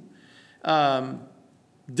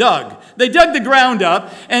dug. They dug the ground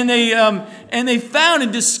up, and they found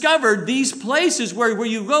and discovered these places where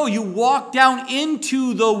you go. You walk down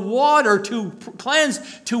into the water to cleanse,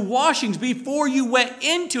 to washings before you went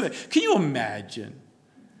into it. Can you imagine?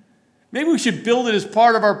 Maybe we should build it as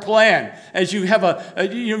part of our plan. As you have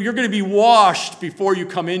you're going to be washed before you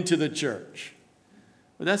come into the church.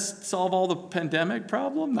 Would that solve all the pandemic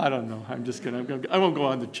problem? I don't know. I won't go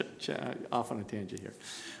on off on a tangent here,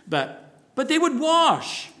 But they would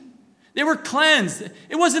wash. They were cleansed.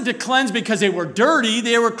 It wasn't to cleanse because they were dirty.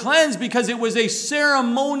 They were cleansed because it was a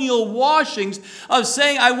ceremonial washings of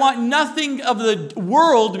saying, I want nothing of the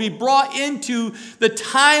world to be brought into the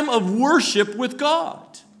time of worship with God.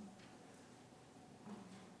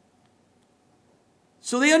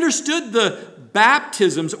 So they understood the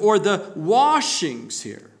baptisms or the washings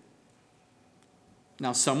here.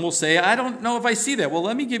 Now, some will say, I don't know if I see that. Well,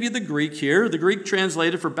 let me give you the Greek here. The Greek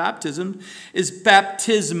translated for baptism is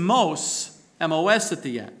baptismos, M-O-S at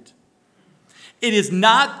the end. It is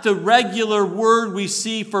not the regular word we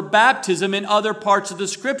see for baptism in other parts of the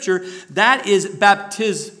Scripture. That is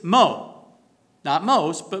baptismo. Not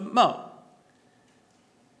mos, but mo.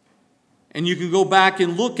 And you can go back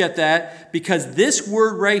and look at that because this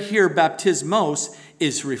word right here, baptismos,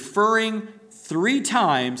 is referring 3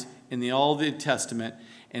 times in the Old Testament,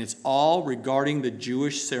 and it's all regarding the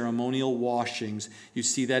Jewish ceremonial washings. We'll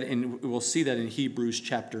see that in Hebrews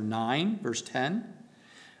chapter 9, verse 10,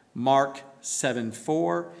 Mark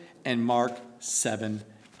 7:4, and Mark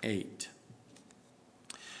 7:8.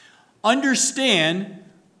 Understand,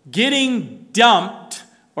 getting dumped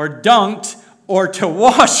or dunked or to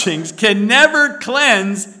washings can never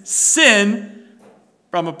cleanse sin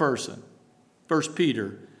from a person. 1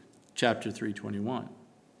 Peter chapter 3:21.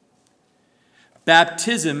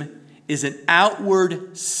 Baptism is an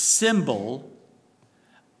outward symbol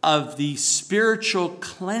of the spiritual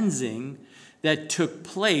cleansing that took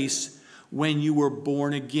place when you were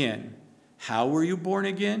born again. How were you born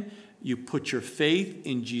again? You put your faith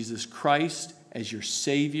in Jesus Christ as your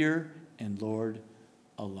Savior and Lord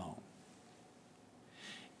alone.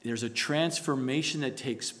 There's a transformation that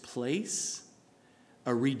takes place,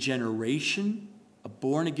 a regeneration, a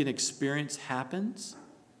born-again experience happens.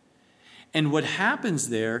 And what happens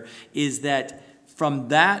there is that from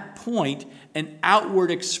that point, an outward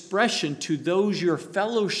expression to those you're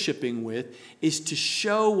fellowshipping with is to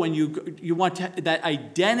show when you want that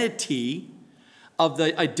identity of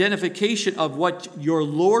the identification of what your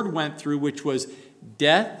Lord went through, which was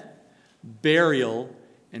death, burial,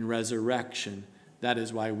 and resurrection. That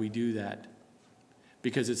is why we do that.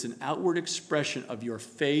 Because it's an outward expression of your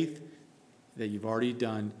faith that you've already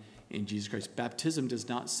done in Jesus Christ. Baptism does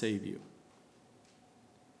not save you.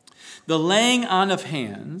 The laying on of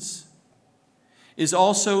hands is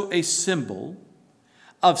also a symbol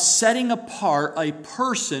of setting apart a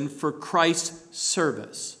person for Christ's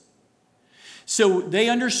service. So they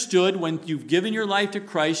understood when you've given your life to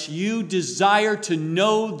Christ, you desire to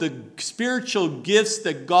know the spiritual gifts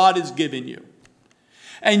that God has given you.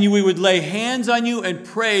 And we would lay hands on you and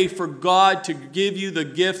pray for God to give you the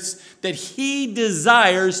gifts that He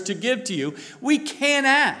desires to give to you. We can't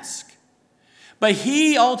ask. But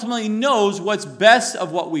He ultimately knows what's best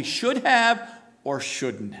of what we should have or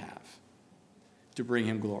shouldn't have to bring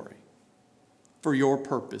Him glory for your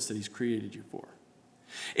purpose that He's created you for.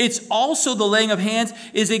 It's also the laying of hands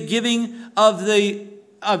is a giving of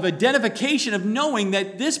identification of knowing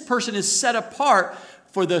that this person is set apart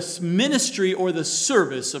for the ministry or the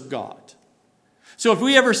service of God. So if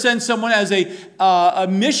we ever send someone as a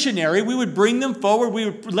missionary, we would bring them forward, we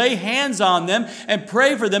would lay hands on them and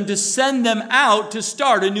pray for them to send them out to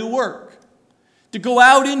start a new work, to go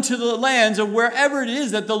out into the lands of wherever it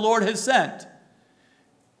is that the Lord has sent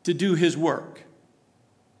to do his work.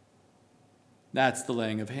 That's the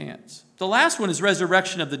laying of hands. The last one is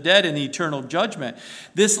resurrection of the dead and the eternal judgment.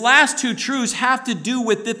 This last two truths have to do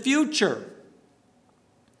with the future.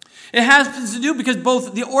 It has to do because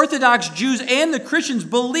both the Orthodox Jews and the Christians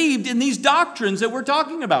believed in these doctrines that we're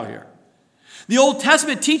talking about here. The Old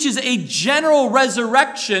Testament teaches a general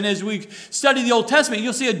resurrection. As we study the Old Testament,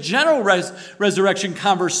 you'll see a general resurrection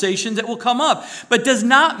conversation that will come up, but does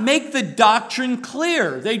not make the doctrine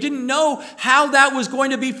clear. They didn't know how that was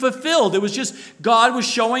going to be fulfilled. It was just God was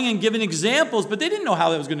showing and giving examples, but they didn't know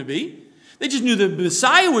how that was going to be. They just knew the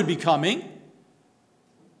Messiah would be coming.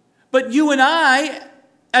 But you and I,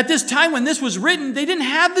 at this time when this was written, they didn't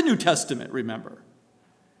have the New Testament, remember.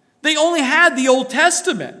 They only had the Old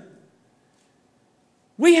Testament.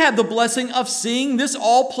 We had the blessing of seeing this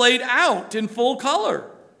all played out in full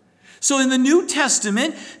color. So in the New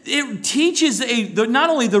Testament, it teaches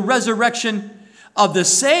not only the resurrection of the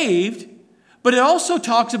saved, but it also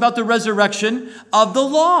talks about the resurrection of the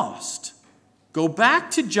lost. Go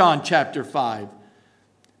back to John chapter 5,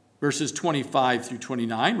 verses 25 through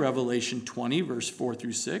 29, Revelation 20, verse 4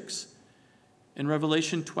 through 6, and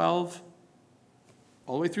Revelation 12,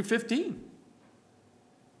 all the way through 15.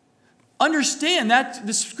 Understand that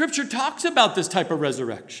the scripture talks about this type of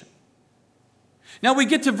resurrection. Now we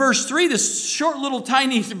get to verse 3, this short little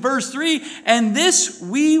tiny verse 3, and this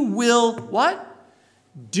we will, what?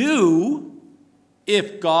 Do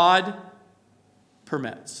if God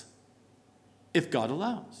permits, if God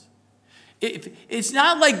allows. It's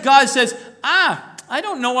not like God says, I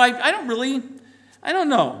don't know, I don't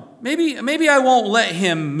know. Maybe I won't let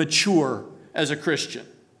him mature as a Christian.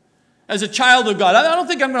 As a child of God, I don't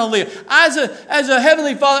think I'm going to live. As a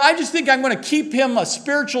heavenly Father, I just think I'm going to keep him a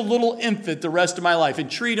spiritual little infant the rest of my life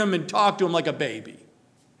and treat him and talk to him like a baby.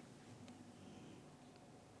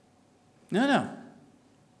 No.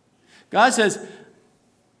 God says,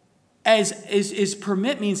 as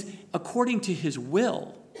permit means according to his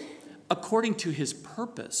will, according to his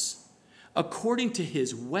purpose, according to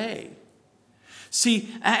his way.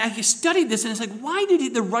 See, I studied this and it's like, why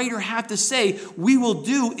did the writer have to say, we will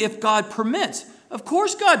do if God permits? Of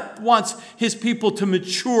course God wants his people to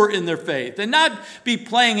mature in their faith and not be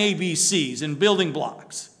playing ABCs and building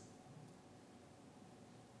blocks.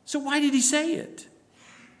 So why did he say it?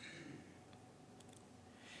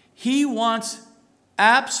 He wants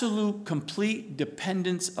absolute, complete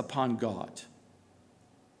dependence upon God.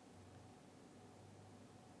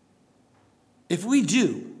 If we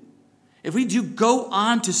do go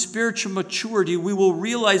on to spiritual maturity, we will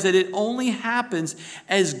realize that it only happens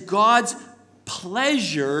as God's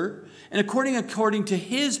pleasure and according to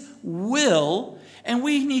his will, and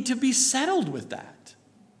we need to be settled with that.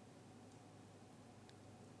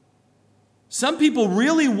 Some people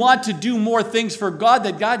really want to do more things for God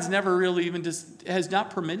that God's never really even has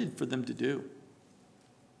not permitted for them to do.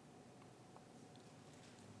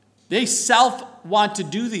 They want to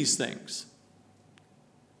do these things.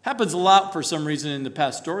 Happens a lot for some reason in the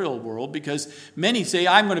pastoral world because many say,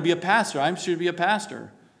 I'm going to be a pastor. I should be a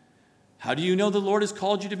pastor. How do you know the Lord has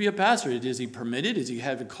called you to be a pastor? Is he permitted? Does he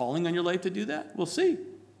have a calling on your life to do that? We'll see.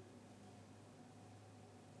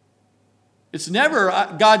 It's never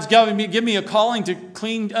God's give me a calling to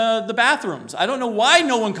clean the bathrooms. I don't know why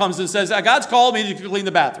no one comes and says, God's called me to clean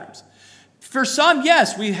the bathrooms. For some,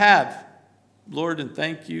 yes, we have. Lord, and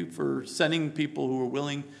thank you for sending people who are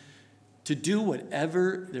willing to do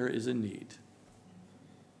whatever there is a need.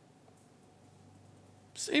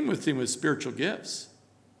 Same thing with spiritual gifts.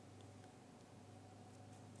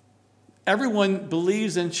 Everyone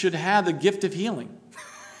believes and should have the gift of healing.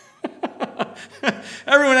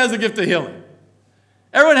 Everyone has a gift of healing.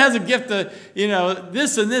 Everyone has a gift of,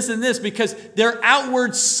 this and this and this because they're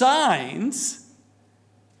outward signs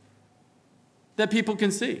that people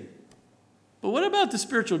can see. But what about the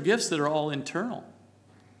spiritual gifts that are all internal?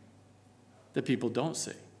 That people don't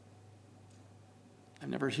see. I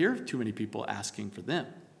never hear too many people asking for them.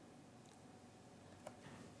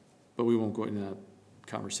 But we won't go into that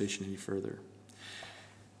conversation any further.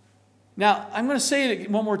 Now, I'm going to say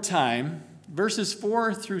it one more time. Verses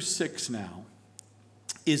 4 through 6 now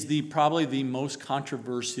is probably the most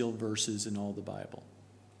controversial verses in all the Bible.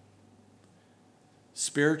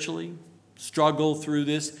 Spiritually, struggle through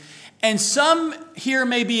this. And some here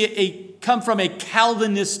may come from a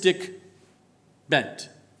Calvinistic bent.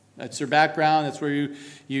 That's their background. That's where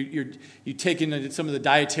you take in some of the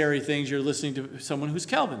dietary things. You're listening to someone who's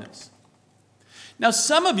Calvinist. Now,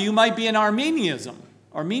 some of you might be an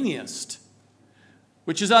Arminianist,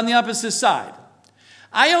 which is on the opposite side.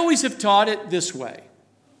 I always have taught it this way.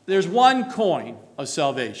 There's one coin of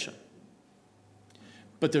salvation,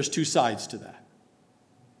 but there's two sides to that.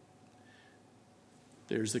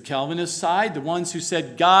 There's the Calvinist side, the ones who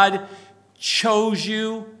said God chose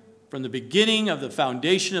you from the beginning of the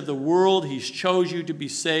foundation of the world. He's chose you to be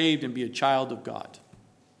saved and be a child of God.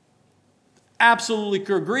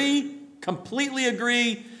 Absolutely agree, completely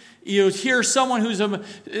agree. You hear someone who's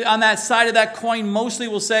on that side of that coin mostly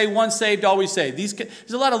will say, once saved, always saved.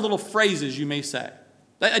 There's a lot of little phrases you may say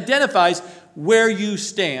that identifies where you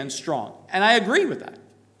stand strong. And I agree with that.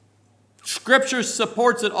 Scripture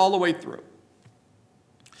supports it all the way through.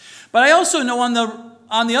 But I also know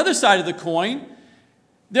on the other side of the coin,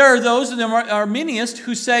 there are those of them Arminians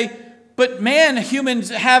who say, but man, humans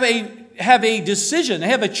have a decision, they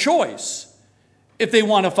have a choice if they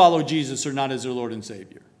want to follow Jesus or not as their Lord and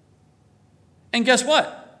Savior. And guess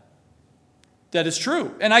what? That is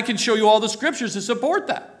true. And I can show you all the scriptures to support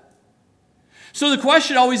that. So the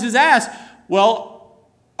question always is asked, well,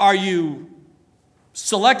 are you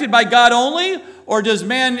selected by God only, or does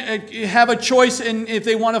man have a choice if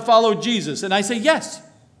they want to follow Jesus? And I say yes.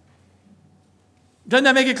 Doesn't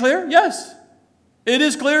that make it clear? Yes. It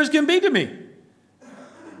is clear as can be to me.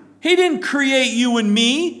 He didn't create you and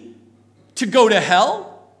me to go to hell.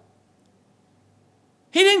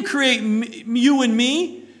 He didn't create you and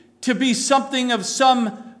me to be something of it's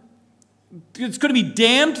going to be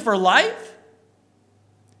damned for life.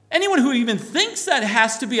 Anyone who even thinks that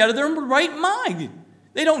has to be out of their right mind.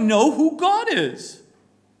 They don't know who God is.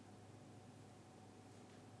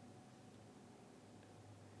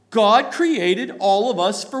 God created all of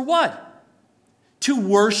us for what? To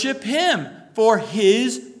worship Him for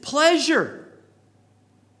His pleasure,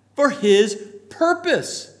 for His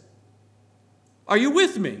purpose. Are you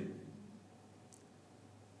with me?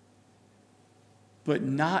 But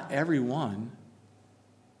not everyone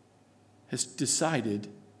has decided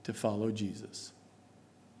to follow Jesus.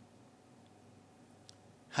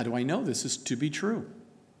 How do I know this is to be true?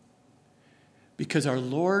 Because our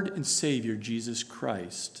Lord and Savior, Jesus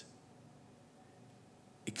Christ,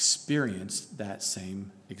 experienced that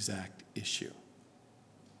same exact issue.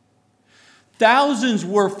 Thousands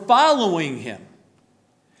were following Him,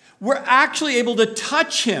 were actually able to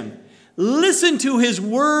touch Him, listen to His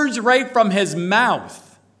words right from His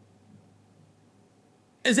mouth,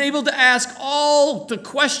 is able to ask all the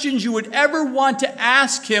questions you would ever want to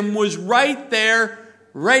ask Him was right there,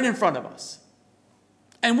 right in front of us.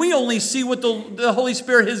 And we only see what the Holy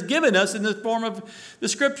Spirit has given us in the form of the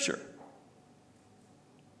Scripture.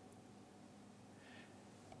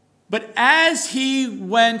 But as He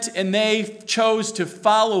went and they chose to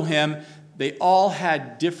follow Him, they all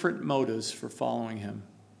had different motives for following Him.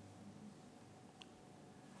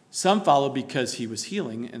 Some followed because He was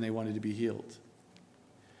healing and they wanted to be healed.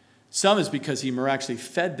 Some is because He miraculously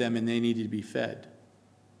fed them and they needed to be fed.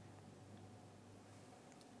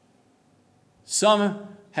 Some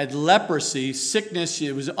had leprosy, sickness,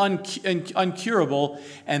 it was uncurable,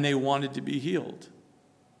 and they wanted to be healed.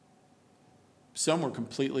 Some were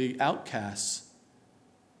completely outcasts,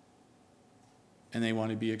 and they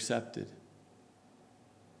wanted to be accepted.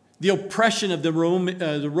 The oppression of the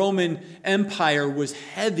Roman Empire was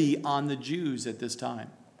heavy on the Jews at this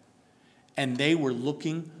time, and they were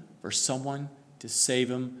looking for someone to save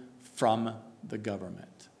them from the government.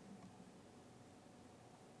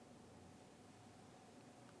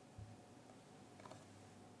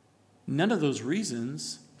 None of those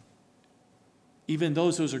reasons, even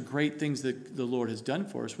those are great things that the Lord has done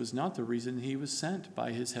for us, was not the reason He was sent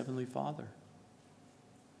by His Heavenly Father.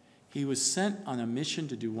 He was sent on a mission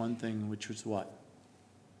to do one thing, which was what?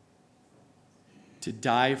 To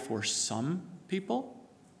die for some people?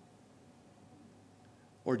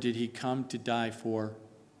 Or did He come to die for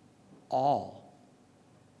all?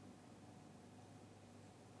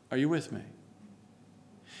 Are you with me?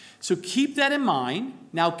 So keep that in mind.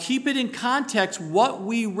 Now keep it in context what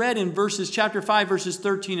we read in chapter 5, verses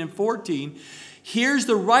 13 and 14. Here's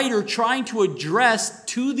the writer trying to address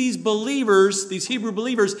to these believers, these Hebrew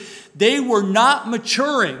believers, they were not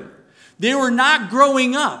maturing. They were not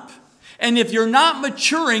growing up. And if you're not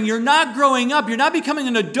maturing, you're not growing up, you're not becoming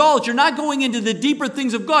an adult, you're not going into the deeper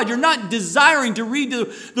things of God, you're not desiring to read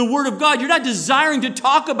the Word of God, you're not desiring to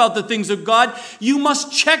talk about the things of God, you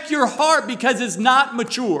must check your heart because it's not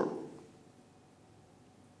mature.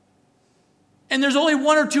 And there's only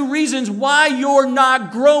one or two reasons why you're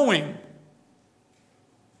not growing.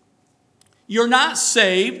 You're not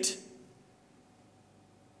saved,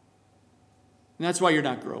 and that's why you're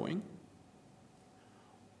not growing.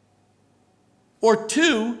 Or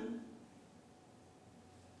two,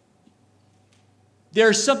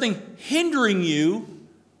 there's something hindering you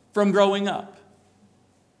from growing up.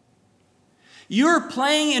 You're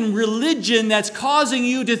playing in religion that's causing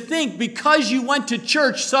you to think because you went to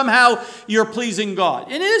church, somehow you're pleasing God.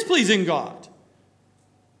 And it is pleasing God.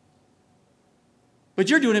 But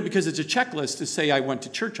you're doing it because it's a checklist to say, I went to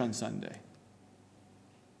church on Sunday.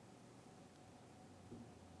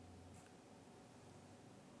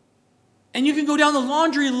 And you can go down the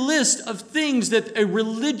laundry list of things that a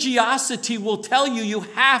religiosity will tell you you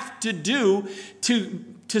have to do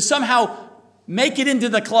to somehow make it into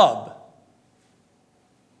the club.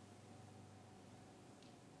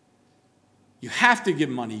 You have to give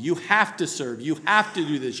money. You have to serve. You have to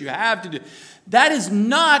do this. You have to do. That is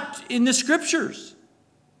not in the scriptures.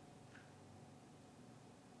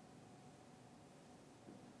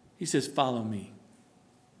 He says, follow me.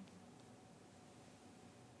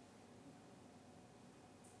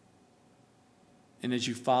 And as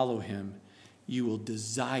you follow him, you will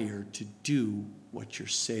desire to do what your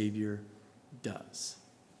Savior does.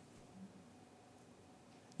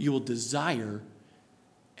 You will desire,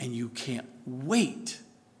 and you can't wait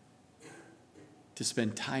to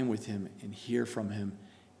spend time with him and hear from him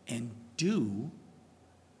and do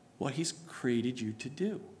what he's created you to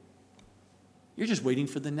do. You're just waiting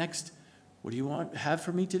for the next, what do you want to have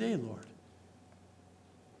for me today, Lord?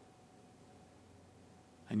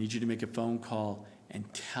 I need you to make a phone call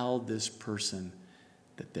and tell this person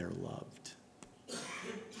that they're loved.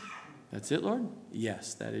 That's it, Lord?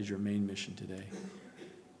 Yes, that is your main mission today.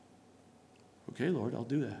 Okay, Lord, I'll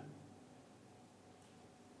do that.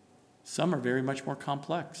 Some are very much more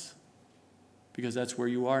complex because that's where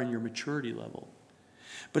you are in your maturity level.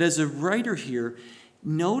 But as a writer here,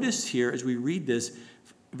 notice here as we read this,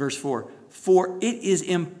 verse 4, for it is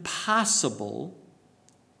impossible,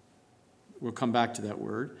 we'll come back to that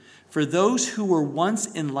word, for those who were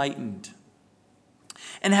once enlightened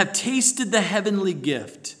and have tasted the heavenly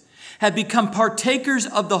gift, have become partakers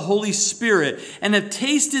of the Holy Spirit, and have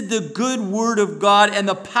tasted the good word of God and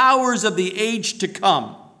the powers of the age to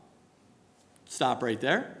come. Stop right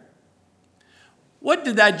there. What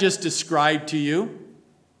did that just describe to you?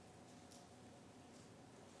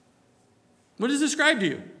 What does it describe to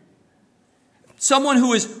you? Someone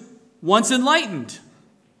who is once enlightened,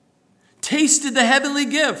 tasted the heavenly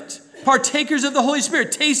gift, partakers of the Holy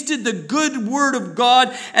Spirit, tasted the good word of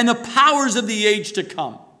God and the powers of the age to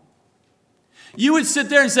come. You would sit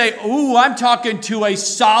there and say, ooh, I'm talking to a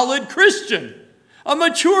solid Christian, a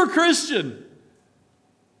mature Christian.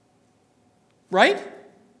 Right?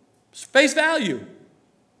 Face value.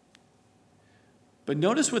 But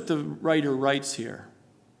notice what the writer writes here.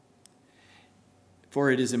 For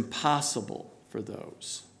it is impossible for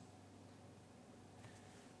those.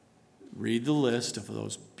 Read the list of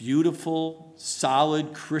those beautiful,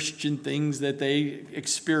 solid Christian things that they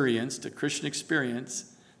experienced, a Christian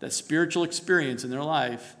experience, that spiritual experience in their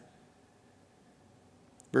life.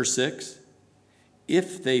 Verse 6,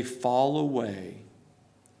 if they fall away,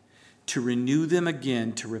 to renew them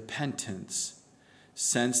again to repentance,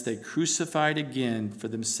 since they crucified again for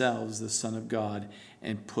themselves the Son of God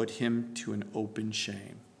and put him to an open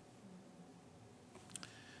shame.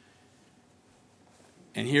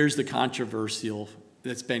 And here's the controversial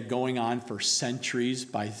that's been going on for centuries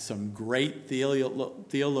by some great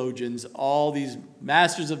theologians, all these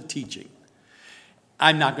masters of teaching.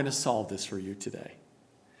 I'm not going to solve this for you today.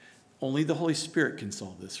 Only the Holy Spirit can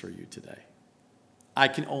solve this for you today. I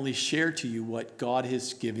can only share to you what God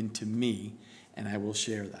has given to me, and I will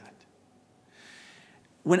share that.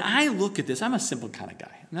 When I look at this, I'm a simple kind of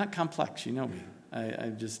guy. I'm not complex, you know me.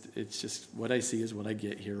 It's just what I see is what I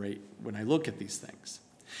get here right when I look at these things.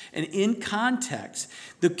 And in context,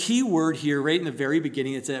 the key word here right in the very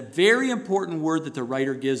beginning, it's a very important word that the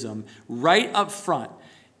writer gives them right up front.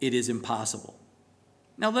 It is impossible.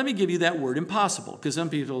 Now let me give you that word impossible, because some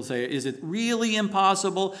people say, is it really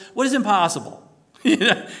impossible? What is impossible?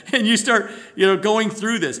 And you start, going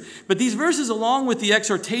through this. But these verses, along with the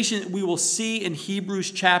exhortation we will see in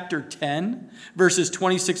Hebrews chapter 10, verses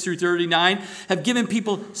 26 through 39, have given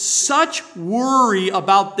people such worry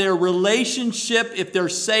about their relationship, if they're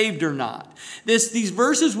saved or not. These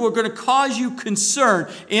verses were going to cause you concern.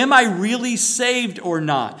 Am I really saved or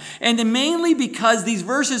not? And mainly because these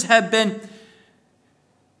verses have been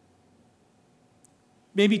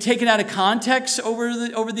maybe taken out of context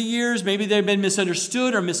over the years. Maybe they've been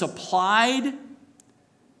misunderstood or misapplied.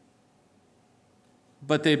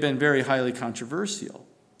 But they've been very highly controversial.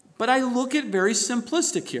 But I look at very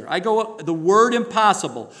simplistic here. I go, the word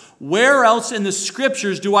impossible. Where else in the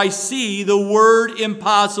scriptures do I see the word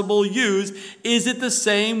impossible used? Is it the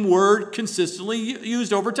same word consistently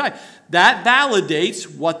used over time? That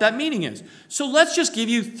validates what that meaning is. So let's just give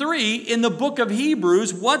you 3 in the book of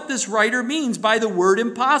Hebrews what this writer means by the word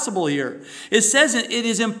impossible here. It says it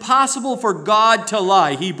is impossible for God to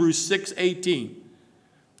lie, Hebrews 6:18.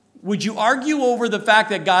 Would you argue over the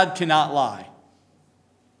fact that God cannot lie?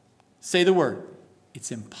 Say the word.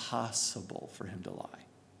 It's impossible for him to lie.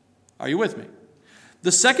 Are you with me?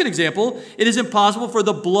 The second example, it is impossible for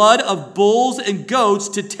the blood of bulls and goats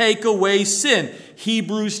to take away sin.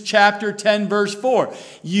 Hebrews chapter 10, verse 4.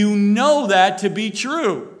 You know that to be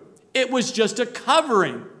true. It was just a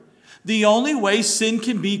covering. The only way sin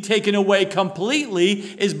can be taken away completely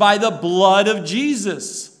is by the blood of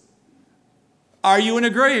Jesus. Are you in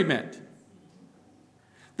agreement?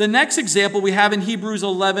 The next example we have in Hebrews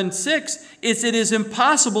 11:6 is it is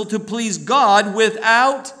impossible to please God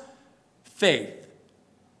without faith.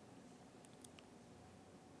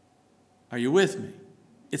 Are you with me?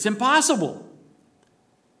 It's impossible.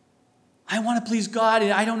 I want to please God,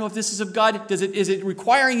 and I don't know if this is of God. Is it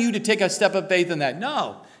requiring you to take a step of faith in that?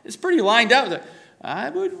 No. It's pretty lined out. I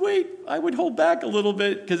would wait. I would hold back a little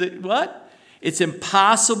bit because what? It's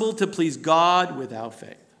impossible to please God without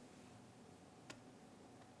faith.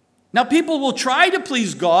 Now, people will try to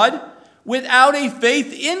please God without a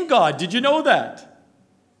faith in God. Did you know that?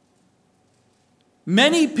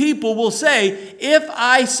 Many people will say, if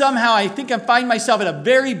I think I find myself in a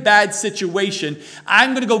very bad situation,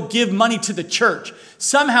 I'm going to go give money to the church.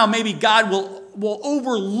 Somehow maybe God will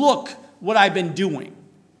overlook what I've been doing.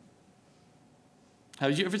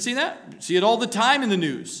 Have you ever seen that? See it all the time in the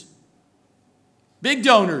news. Big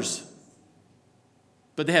donors,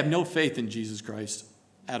 but they have no faith in Jesus Christ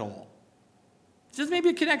at all. There's maybe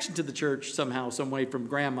a connection to the church somehow, some way from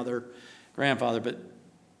grandfather, but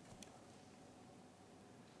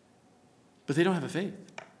they don't have a faith.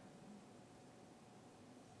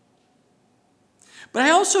 But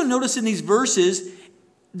I also notice in these verses,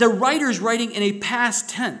 the writer's writing in a past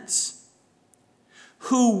tense,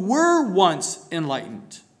 who were once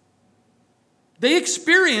enlightened. They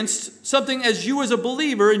experienced something as you as a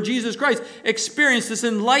believer in Jesus Christ experienced this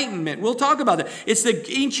enlightenment. We'll talk about that. It's the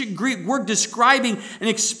ancient Greek word describing an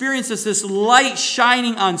experience as this light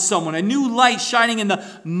shining on someone, a new light shining in the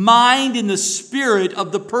mind and the spirit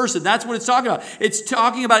of the person. That's what it's talking about. It's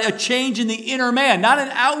talking about a change in the inner man, not an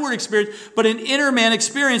outward experience, but an inner man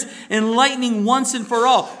experience, enlightening once and for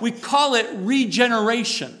all. We call it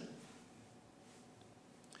regeneration.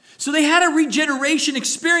 So they had a regeneration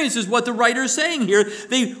experience is what the writer is saying here.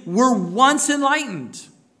 They were once enlightened.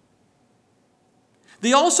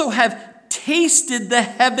 They also have tasted the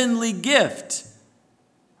heavenly gift.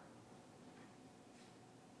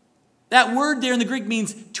 That word there in the Greek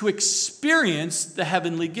means to experience the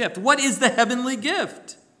heavenly gift. What is the heavenly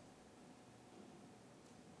gift?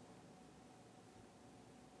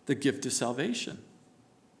 The gift of salvation.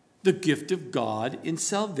 The gift of God in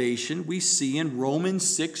salvation we see in Romans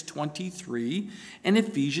 6:23 and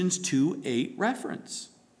Ephesians 2:8 reference.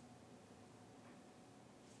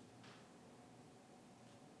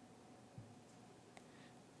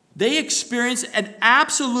 They experience an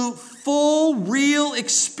absolute, full, real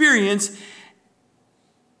experience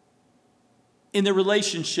in their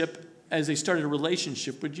relationship as they started a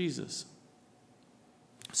relationship with Jesus.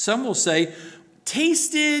 Some will say,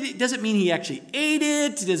 tasted, it doesn't mean he actually ate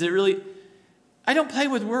it. Does it really? I don't play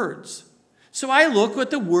with words. So I look at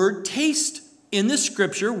the word taste in the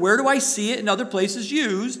scripture. Where do I see it in other places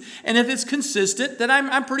used? And if it's consistent, then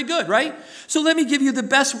I'm pretty good, right? So let me give you the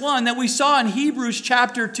best one that we saw in Hebrews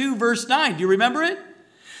chapter 2, verse 9. Do you remember it?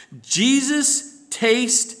 Jesus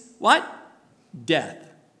taste what? Death.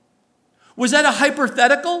 Was that a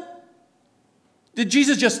hypothetical? Did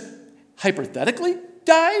Jesus just hypothetically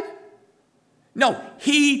died? No,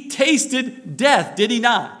 he tasted death, did he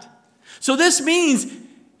not? So this means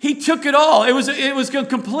he took it all. It was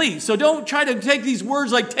complete. So don't try to take these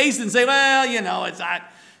words like taste and say, well, it's not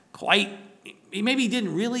quite. Maybe he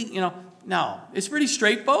didn't really, No, it's pretty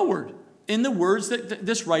straightforward in the words that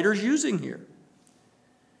this writer is using here.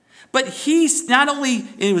 But he's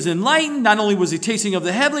he was enlightened, not only was he tasting of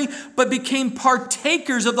the heavenly, but became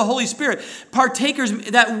partakers of the Holy Spirit. Partakers,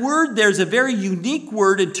 that word there is a very unique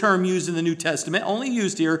word and term used in the New Testament, only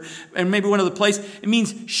used here, and maybe one other place. It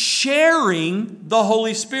means sharing the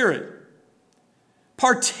Holy Spirit.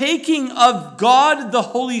 partaking of God the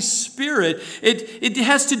Holy Spirit. It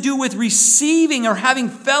has to do with receiving or having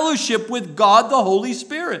fellowship with God the Holy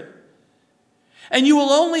Spirit. And you will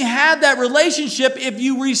only have that relationship if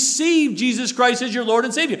you receive Jesus Christ as your Lord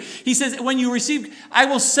and Savior. He says, when you receive, I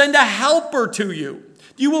will send a helper to you.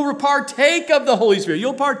 You will partake of the Holy Spirit.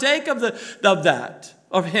 You'll partake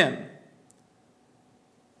of Him.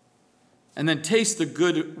 And then taste the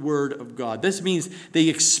good word of God. This means they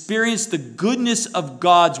experienced the goodness of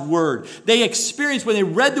God's word. They experienced, when they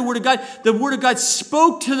read the word of God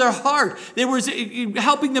spoke to their heart. They were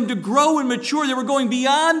helping them to grow and mature. They were going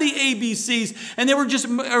beyond the ABCs, and they were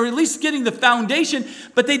or at least getting the foundation,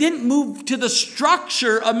 but they didn't move to the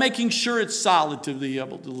structure of making sure it's solid to be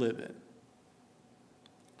able to live in.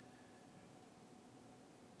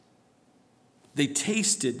 They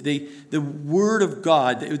tasted the word of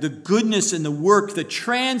God, the goodness and the work, the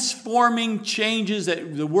transforming changes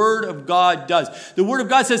that the word of God does. The word of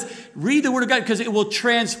God says, read the word of God because it will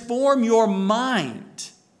transform your mind.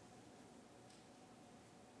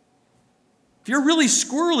 If you're really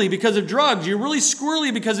squirrely because of drugs, you're really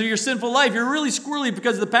squirrely because of your sinful life, you're really squirrely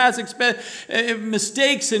because of the past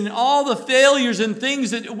mistakes and all the failures and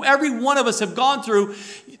things that every one of us have gone through,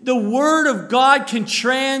 the word of God can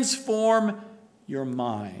transform your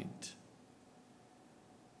mind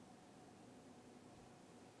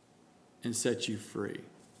and set you free.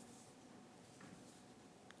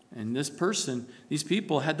 And these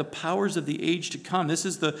people had the powers of the age to come. This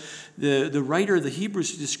is the writer of the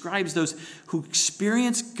Hebrews who describes those who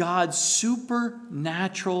experience God's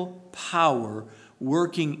supernatural power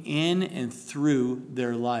working in and through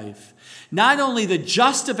their life. Not only the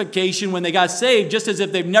justification when they got saved, just as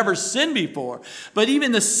if they've never sinned before, but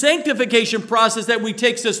even the sanctification process that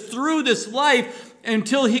takes us through this life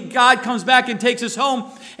until God comes back and takes us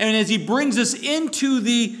home. And as He brings us into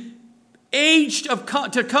the age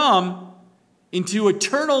to come, into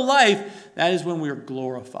eternal life, that is when we are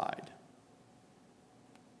glorified.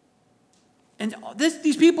 And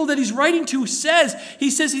these people that he's writing to he says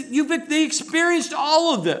they experienced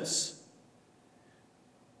all of this.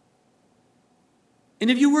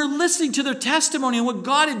 And if you were listening to their testimony and what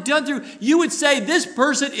God had done through, you would say this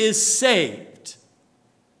person is saved.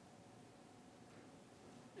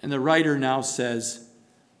 And the writer now says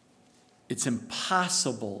it's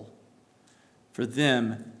impossible for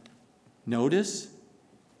them, notice,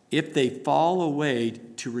 if they fall away,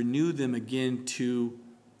 to renew them again to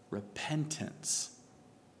repentance.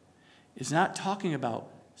 It's not talking about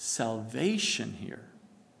salvation here.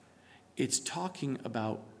 It's talking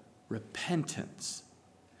about repentance.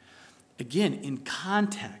 Again, in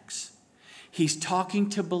context, he's talking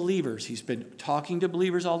to believers. He's been talking to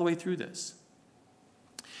believers all the way through this.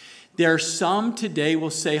 There are some today will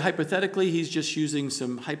say, hypothetically, he's just using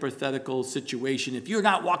some hypothetical situation. If you're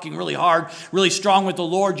not walking really hard, really strong with the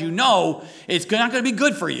Lord, you know it's not going to be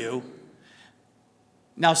good for you.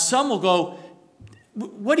 Now, some will go,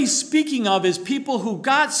 what he's speaking of is people who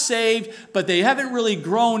got saved, but they haven't really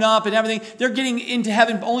grown up and everything. They're getting into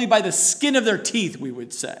heaven only by the skin of their teeth, we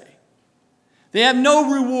would say. They have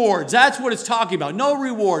no rewards. That's what it's talking about. No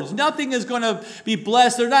rewards. Nothing is going to be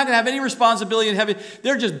blessed. They're not going to have any responsibility in heaven.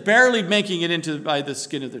 They're just barely making it by the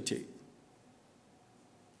skin of their teeth.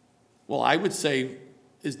 Well, I would say,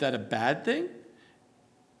 is that a bad thing?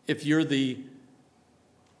 If you're the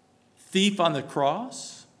thief on the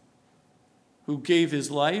cross who gave his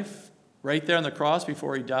life right there on the cross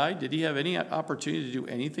before he died, did he have any opportunity to do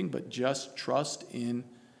anything but just trust in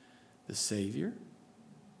the Savior?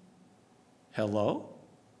 Hello?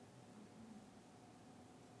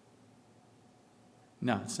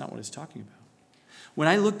 No, it's not what it's talking about. When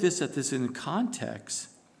I look at this in context,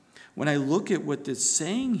 when I look at what it's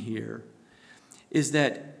saying here, is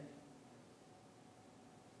that,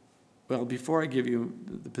 well, before I give you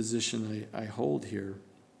the position I hold here,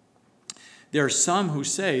 there are some who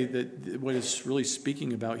say that what it's really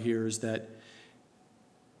speaking about here is that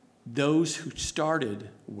those who started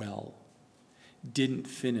well didn't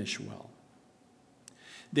finish well.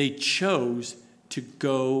 They chose to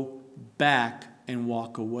go back and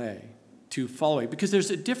walk away, to fall away. Because there's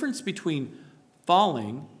a difference between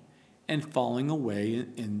falling and falling away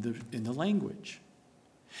in the language.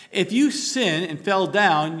 If you sin and fell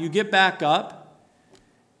down, you get back up,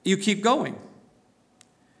 you keep going.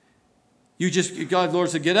 God, Lord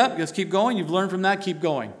said, get up, let's keep going. You've learned from that, keep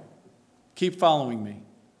going. Keep following me.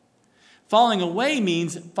 Falling away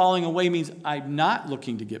means I'm not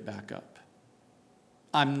looking to get back up.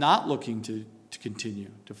 I'm not looking to continue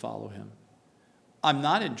to follow him. I'm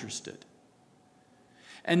not interested.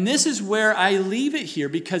 And this is where I leave it here,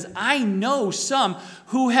 because I know some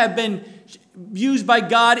who have been used by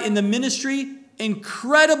God in the ministry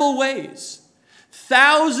incredible ways.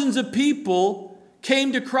 Thousands of people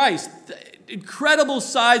came to Christ. Incredible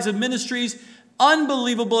size of ministries,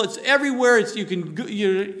 unbelievable. It's everywhere. You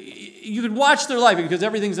can watch their life because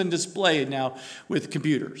everything's on display now with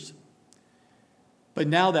computers. But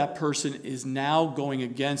now that person is now going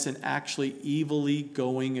against and actually evilly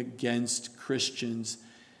going against Christians.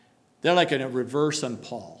 They're like in a reverse on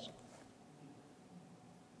Paul.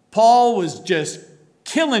 Paul was just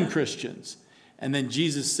killing Christians. And then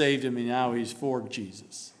Jesus saved him, and now he's for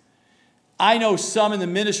Jesus. I know some in the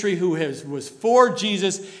ministry who was for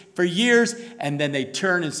Jesus for years, and then they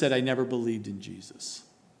turned and said, I never believed in Jesus.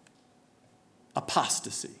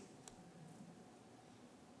 Apostasy.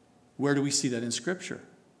 Where do we see that in Scripture?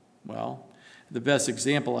 Well, the best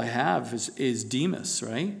example I have is Demas,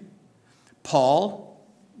 right? Paul,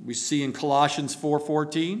 we see in Colossians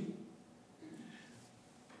 4:14.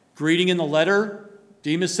 Greeting in the letter,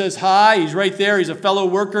 Demas says hi. He's right there. He's a fellow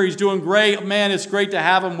worker. He's doing great. Man, it's great to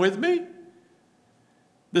have him with me.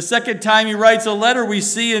 The second time he writes a letter, we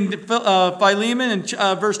see in Philemon in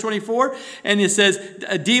verse 24, and it says,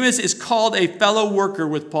 Demas is called a fellow worker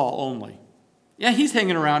with Paul only. Yeah, he's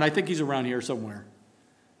hanging around. I think he's around here somewhere.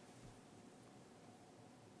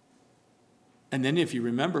 And then if you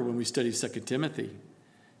remember when we studied 2 Timothy,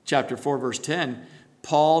 chapter 4, verse 10,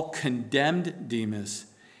 Paul condemned Demas,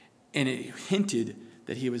 and it hinted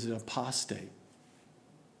that he was an apostate.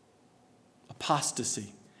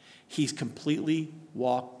 Apostasy. He's completely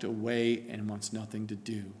walked away and wants nothing to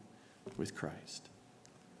do with Christ.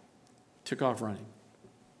 Took off running.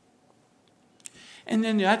 And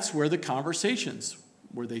then that's where the conversations,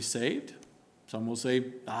 were they saved? Some will say,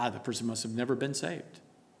 the person must have never been saved.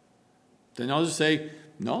 Then others say,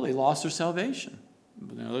 no, they lost their salvation.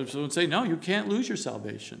 But then others would say, no, you can't lose your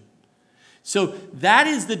salvation. So that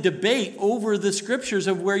is the debate over the scriptures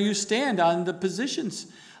of where you stand on the positions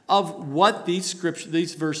of what these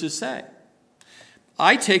verses say.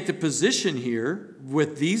 I take the position here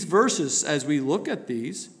with these verses as we look at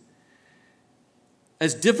these,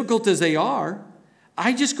 as difficult as they are,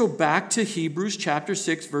 I just go back to Hebrews chapter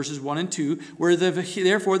 6, verses 1 and 2, where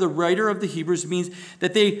therefore the writer of the Hebrews means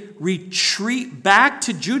that they retreat back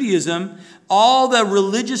to Judaism, all the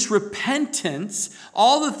religious repentance,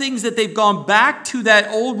 all the things that they've gone back to that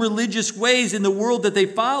old religious ways in the world that they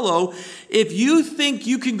follow. If you think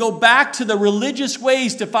you can go back to the religious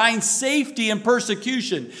ways to find safety in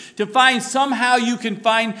persecution, to find somehow you can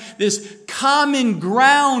find this common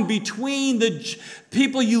ground between the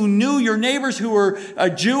people you knew, your neighbors who were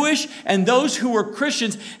Jewish and those who were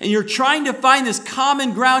Christians, and you're trying to find this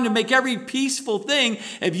common ground to make every peaceful thing,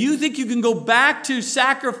 if you think you can go back to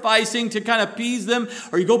sacrificing to kind of appease them,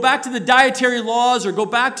 or you go back to the dietary laws, or go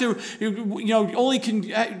back to, only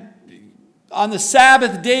can on the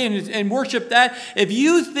Sabbath day and worship that, if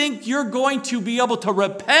you think you're going to be able to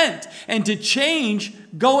repent and to change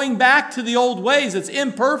going back to the old ways, it's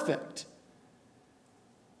imperfect.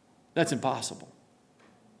 That's impossible.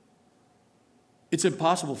 It's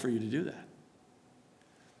impossible for you to do that.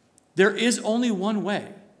 There is only one way.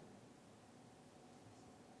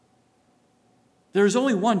 There is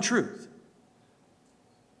only one truth.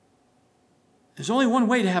 There's only one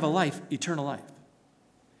way to have a life, eternal life.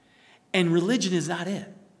 And religion is not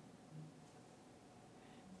it.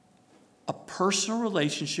 A personal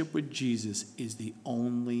relationship with Jesus is the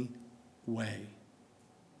only way.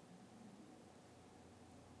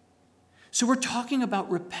 So we're talking about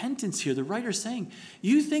repentance here. The writer's saying,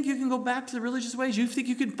 you think you can go back to the religious ways? You think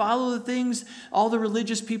you can follow the things all the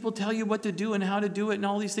religious people tell you what to do and how to do it and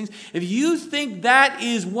all these things? If you think that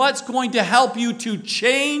is what's going to help you to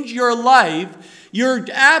change your life,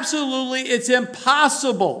 it's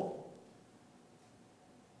impossible.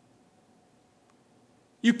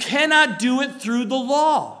 You cannot do it through the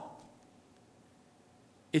law.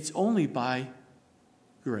 It's only by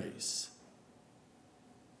grace.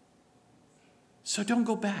 So don't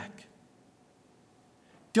go back.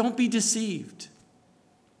 Don't be deceived.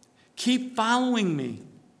 Keep following me.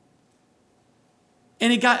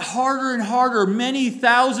 And it got harder and harder. Many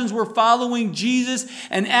thousands were following Jesus.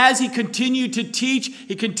 And as he continued to teach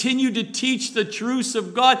the truths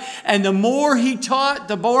of God. And the more he taught,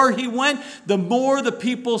 the more he went, the more the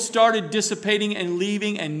people started dissipating and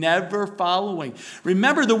leaving and never following.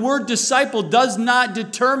 Remember, the word disciple does not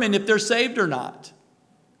determine if they're saved or not.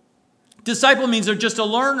 Disciple means they're just a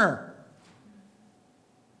learner.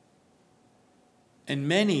 And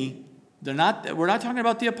many, we're not talking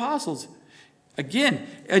about the apostles. Again,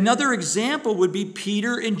 another example would be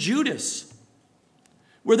Peter and Judas.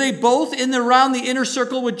 Were they both in and around the inner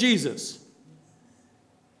circle with Jesus?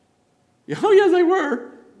 Oh, yes, they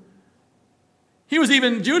were.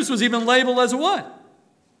 Judas was even labeled as a what?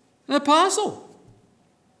 An apostle.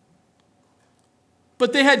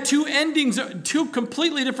 But they had two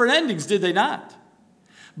completely different endings, did they not?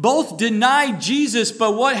 Both denied Jesus,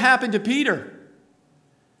 but what happened to Peter?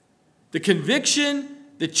 The conviction,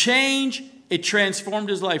 the change, it transformed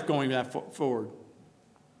his life going forward.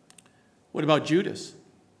 What about Judas?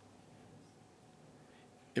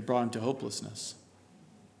 It brought him to hopelessness.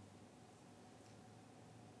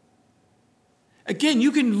 Again,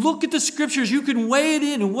 you can look at the scriptures, you can weigh it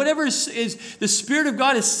in, and whatever is the Spirit of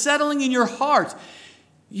God is settling in your heart,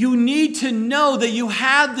 you need to know that you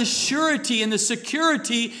have the surety and the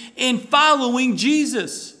security in following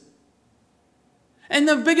Jesus. And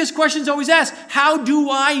the biggest question is always asked, how do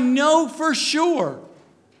I know for sure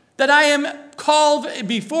that I am called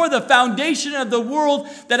before the foundation of the world,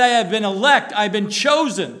 that I have been elect, I've been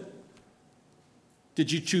chosen?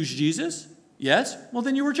 Did you choose Jesus? Yes? Well,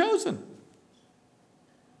 then you were chosen.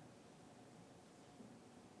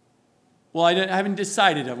 Well, I haven't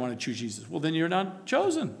decided I want to choose Jesus. Well, then you're not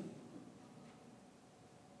chosen.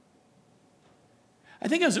 I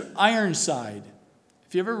think it was Ironside.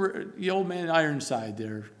 If you ever, the old man Ironside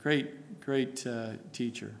there, great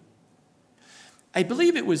teacher. I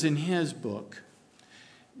believe it was in his book.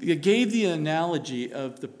 He gave the analogy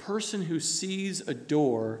of the person who sees a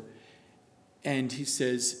door, and he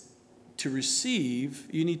says, to receive,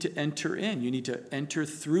 you need to enter in. You need to enter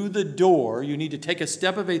through the door. You need to take a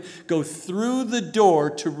step of faith, go through the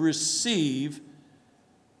door to receive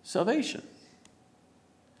salvation.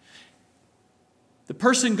 The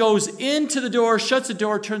person goes into the door, shuts the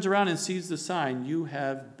door, turns around and sees the sign, you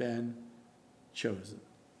have been chosen.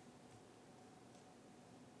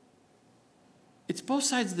 It's both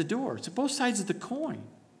sides of the door. It's both sides of the coin.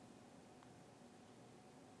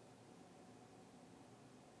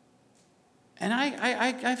 And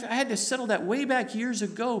I had to settle that way back years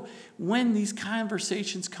ago when these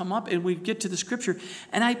conversations come up and we get to the scripture.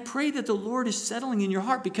 And I pray that the Lord is settling in your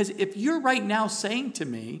heart, because if you're right now saying to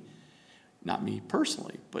me, not me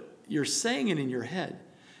personally, but you're saying it in your head,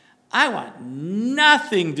 I want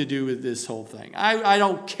nothing to do with this whole thing. I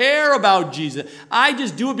don't care about Jesus. I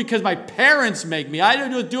just do it because my parents make me. I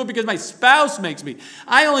don't do it because my spouse makes me.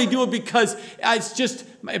 I only do it because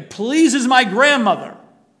it pleases my grandmother.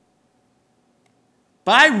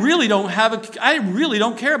 But I really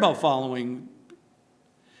don't care about following.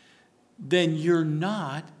 Then you're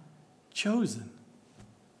not chosen.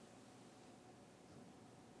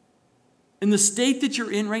 In the state that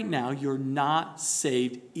you're in right now, you're not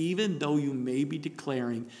saved, even though you may be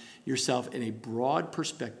declaring yourself in a broad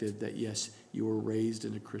perspective that, yes, you were raised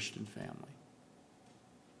in a Christian family.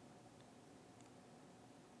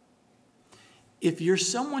 If you're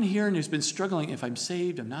someone here and who's been struggling, if I'm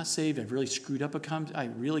saved, I'm not saved, I've really screwed up, I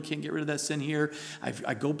really can't get rid of that sin here,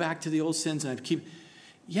 I go back to the old sins and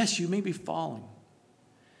yes, you may be falling.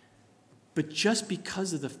 But just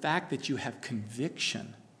because of the fact that you have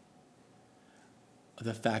conviction of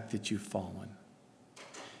the fact that you've fallen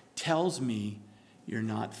tells me you're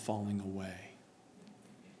not falling away.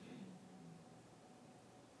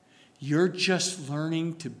 You're just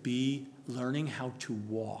learning how to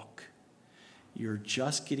walk. You're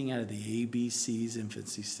just getting out of the ABCs,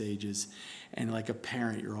 infancy stages, and like a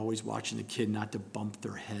parent, you're always watching the kid not to bump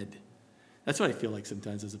their head. That's what I feel like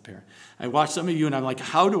sometimes as a parent. I watch some of you and I'm like,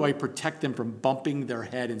 how do I protect them from bumping their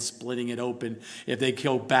head and splitting it open if they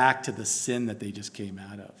go back to the sin that they just came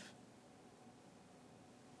out of?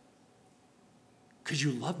 Because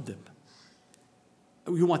you love them.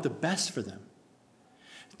 You want the best for them.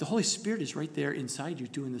 The Holy Spirit is right there inside you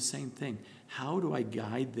doing the same thing. How do I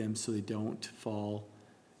guide them so they don't fall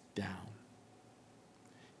down?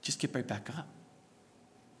 Just get right back up.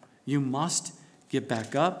 You must get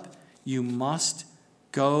back up. You must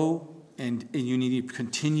go and you need to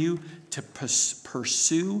continue to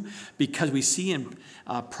pursue, because we see in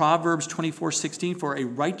Proverbs 24:16, for a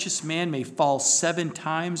righteous man may fall 7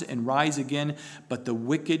 times and rise again, but the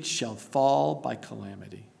wicked shall fall by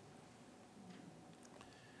calamity.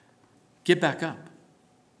 Get back up.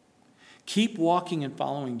 Keep walking and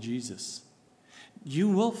following Jesus. You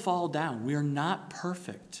will fall down. We are not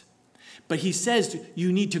perfect. But he says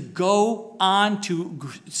you need to go on to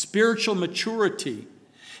spiritual maturity.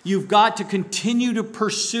 You've got to continue to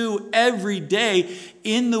pursue every day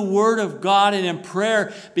in the Word of God and in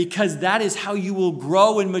prayer, because that is how you will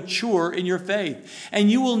grow and mature in your faith. And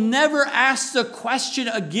you will never ask the question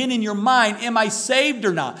again in your mind, am I saved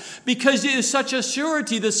or not? Because it is such a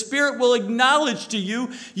surety. The Spirit will acknowledge to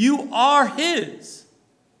you, you are His.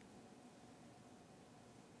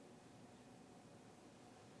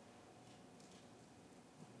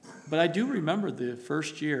 But I do remember the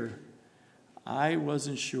first year, I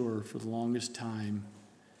wasn't sure for the longest time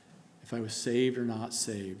if I was saved or not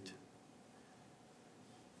saved.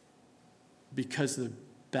 Because the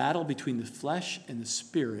battle between the flesh and the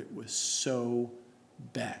spirit was so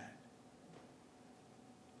bad.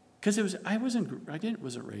 Because I wasn't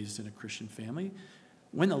raised in a Christian family.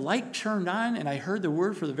 When the light turned on and I heard the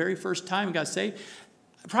word for the very first time and got saved,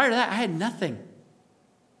 prior to that, I had nothing.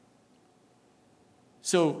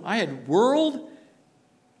 So I had world.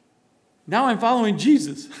 Now I'm following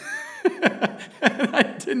Jesus. And I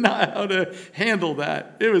didn't know how to handle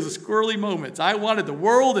that. It was squirrely moments. I wanted the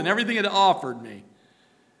world and everything it offered me.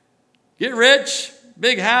 Get rich,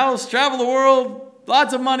 big house, travel the world,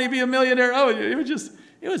 lots of money, be a millionaire. Oh, it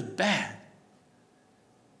was bad.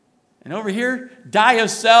 And over here, die of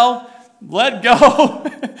self, let go,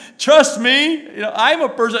 trust me. I'm a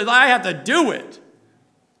person, I have to do it.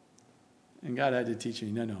 And God had to teach me,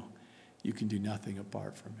 no, you can do nothing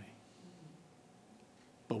apart from me.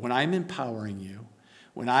 But when I'm empowering you,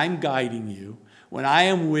 when I'm guiding you, when I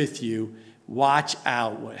am with you, watch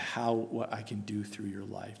out what I can do through your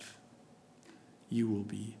life. You will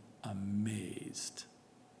be amazed.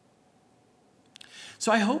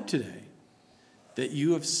 So I hope today that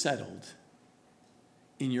you have settled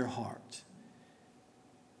in your heart,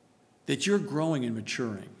 that you're growing and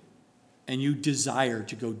maturing, and you desire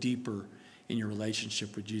to go deeper in your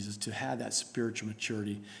relationship with Jesus, to have that spiritual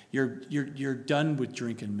maturity. You're done with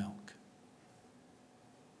drinking milk.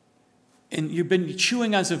 And you've been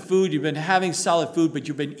chewing on some food, you've been having solid food, but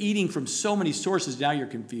you've been eating from so many sources, now you're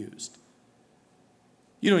confused.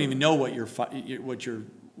 You don't even know what you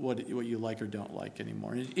like or don't like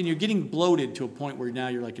anymore. And you're getting bloated to a point where now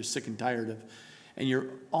you're sick and tired of, and you're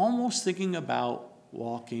almost thinking about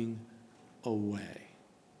walking away.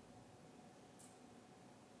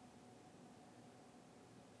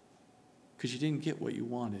 Because you didn't get what you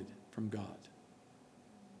wanted from God.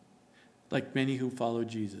 Like many who follow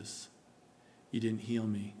Jesus, you didn't heal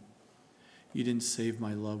me. You didn't save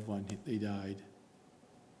my loved one, they died.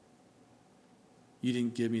 You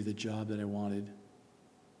didn't give me the job that I wanted.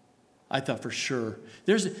 I thought for sure.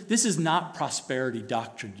 This is not prosperity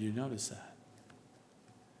doctrine. Do you notice that?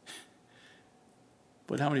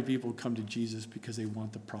 But how many people come to Jesus because they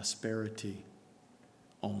want the prosperity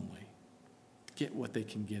only? Get what they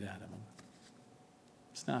can get out of him.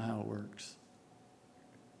 It's not how it works.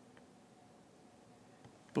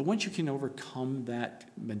 But once you can overcome that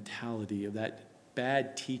mentality of that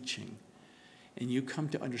bad teaching, and you come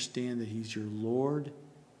to understand that he's your Lord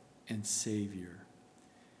and Savior,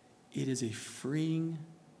 it is a freeing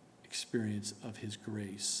experience of his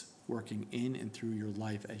grace working in and through your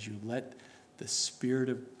life as you let the Spirit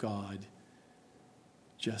of God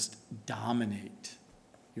just dominate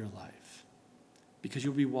your life. Because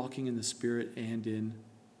you'll be walking in the Spirit and in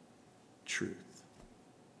truth.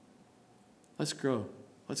 Let's grow.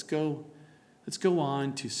 Let's go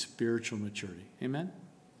on to spiritual maturity. Amen?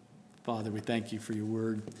 Father, we thank you for your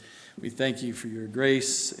word. We thank you for your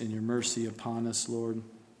grace and your mercy upon us, Lord.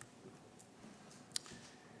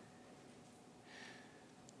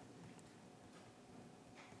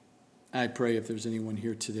 I pray if there's anyone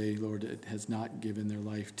here today, Lord, that has not given their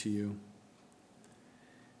life to you,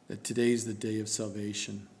 that today's the day of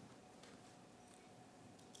salvation.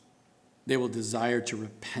 They will desire to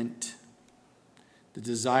repent, the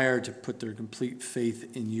desire to put their complete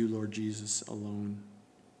faith in you, Lord Jesus, alone.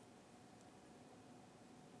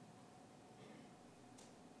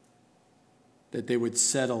 That they would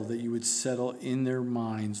settle, that you would settle in their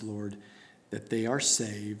minds, Lord, that they are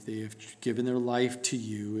saved. They have given their life to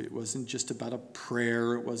you. It wasn't just about a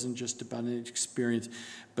prayer. It wasn't just about an experience.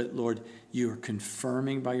 But, Lord, you are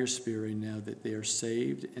confirming by your Spirit now that they are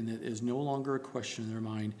saved and that it is no longer a question in their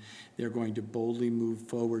mind. They're going to boldly move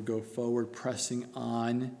forward, go forward, pressing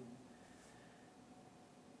on.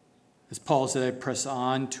 As Paul said, I press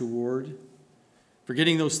on toward.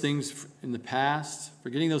 Forgetting those things in the past,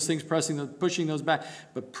 forgetting those things, pushing those back,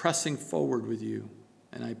 but pressing forward with you.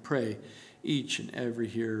 And I pray each and every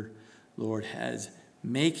here, Lord, has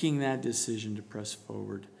making that decision to press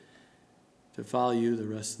forward, to follow you the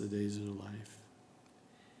rest of the days of their life.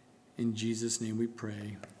 In Jesus' name we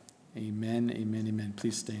pray. Amen, amen, amen.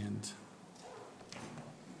 Please stand.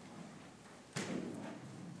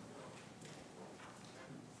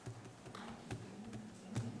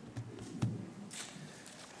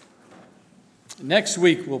 Next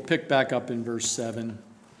week, we'll pick back up in verse 7.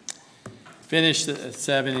 Finish at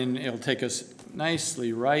 7, and it'll take us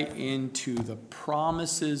nicely right into the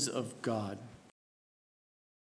promises of God.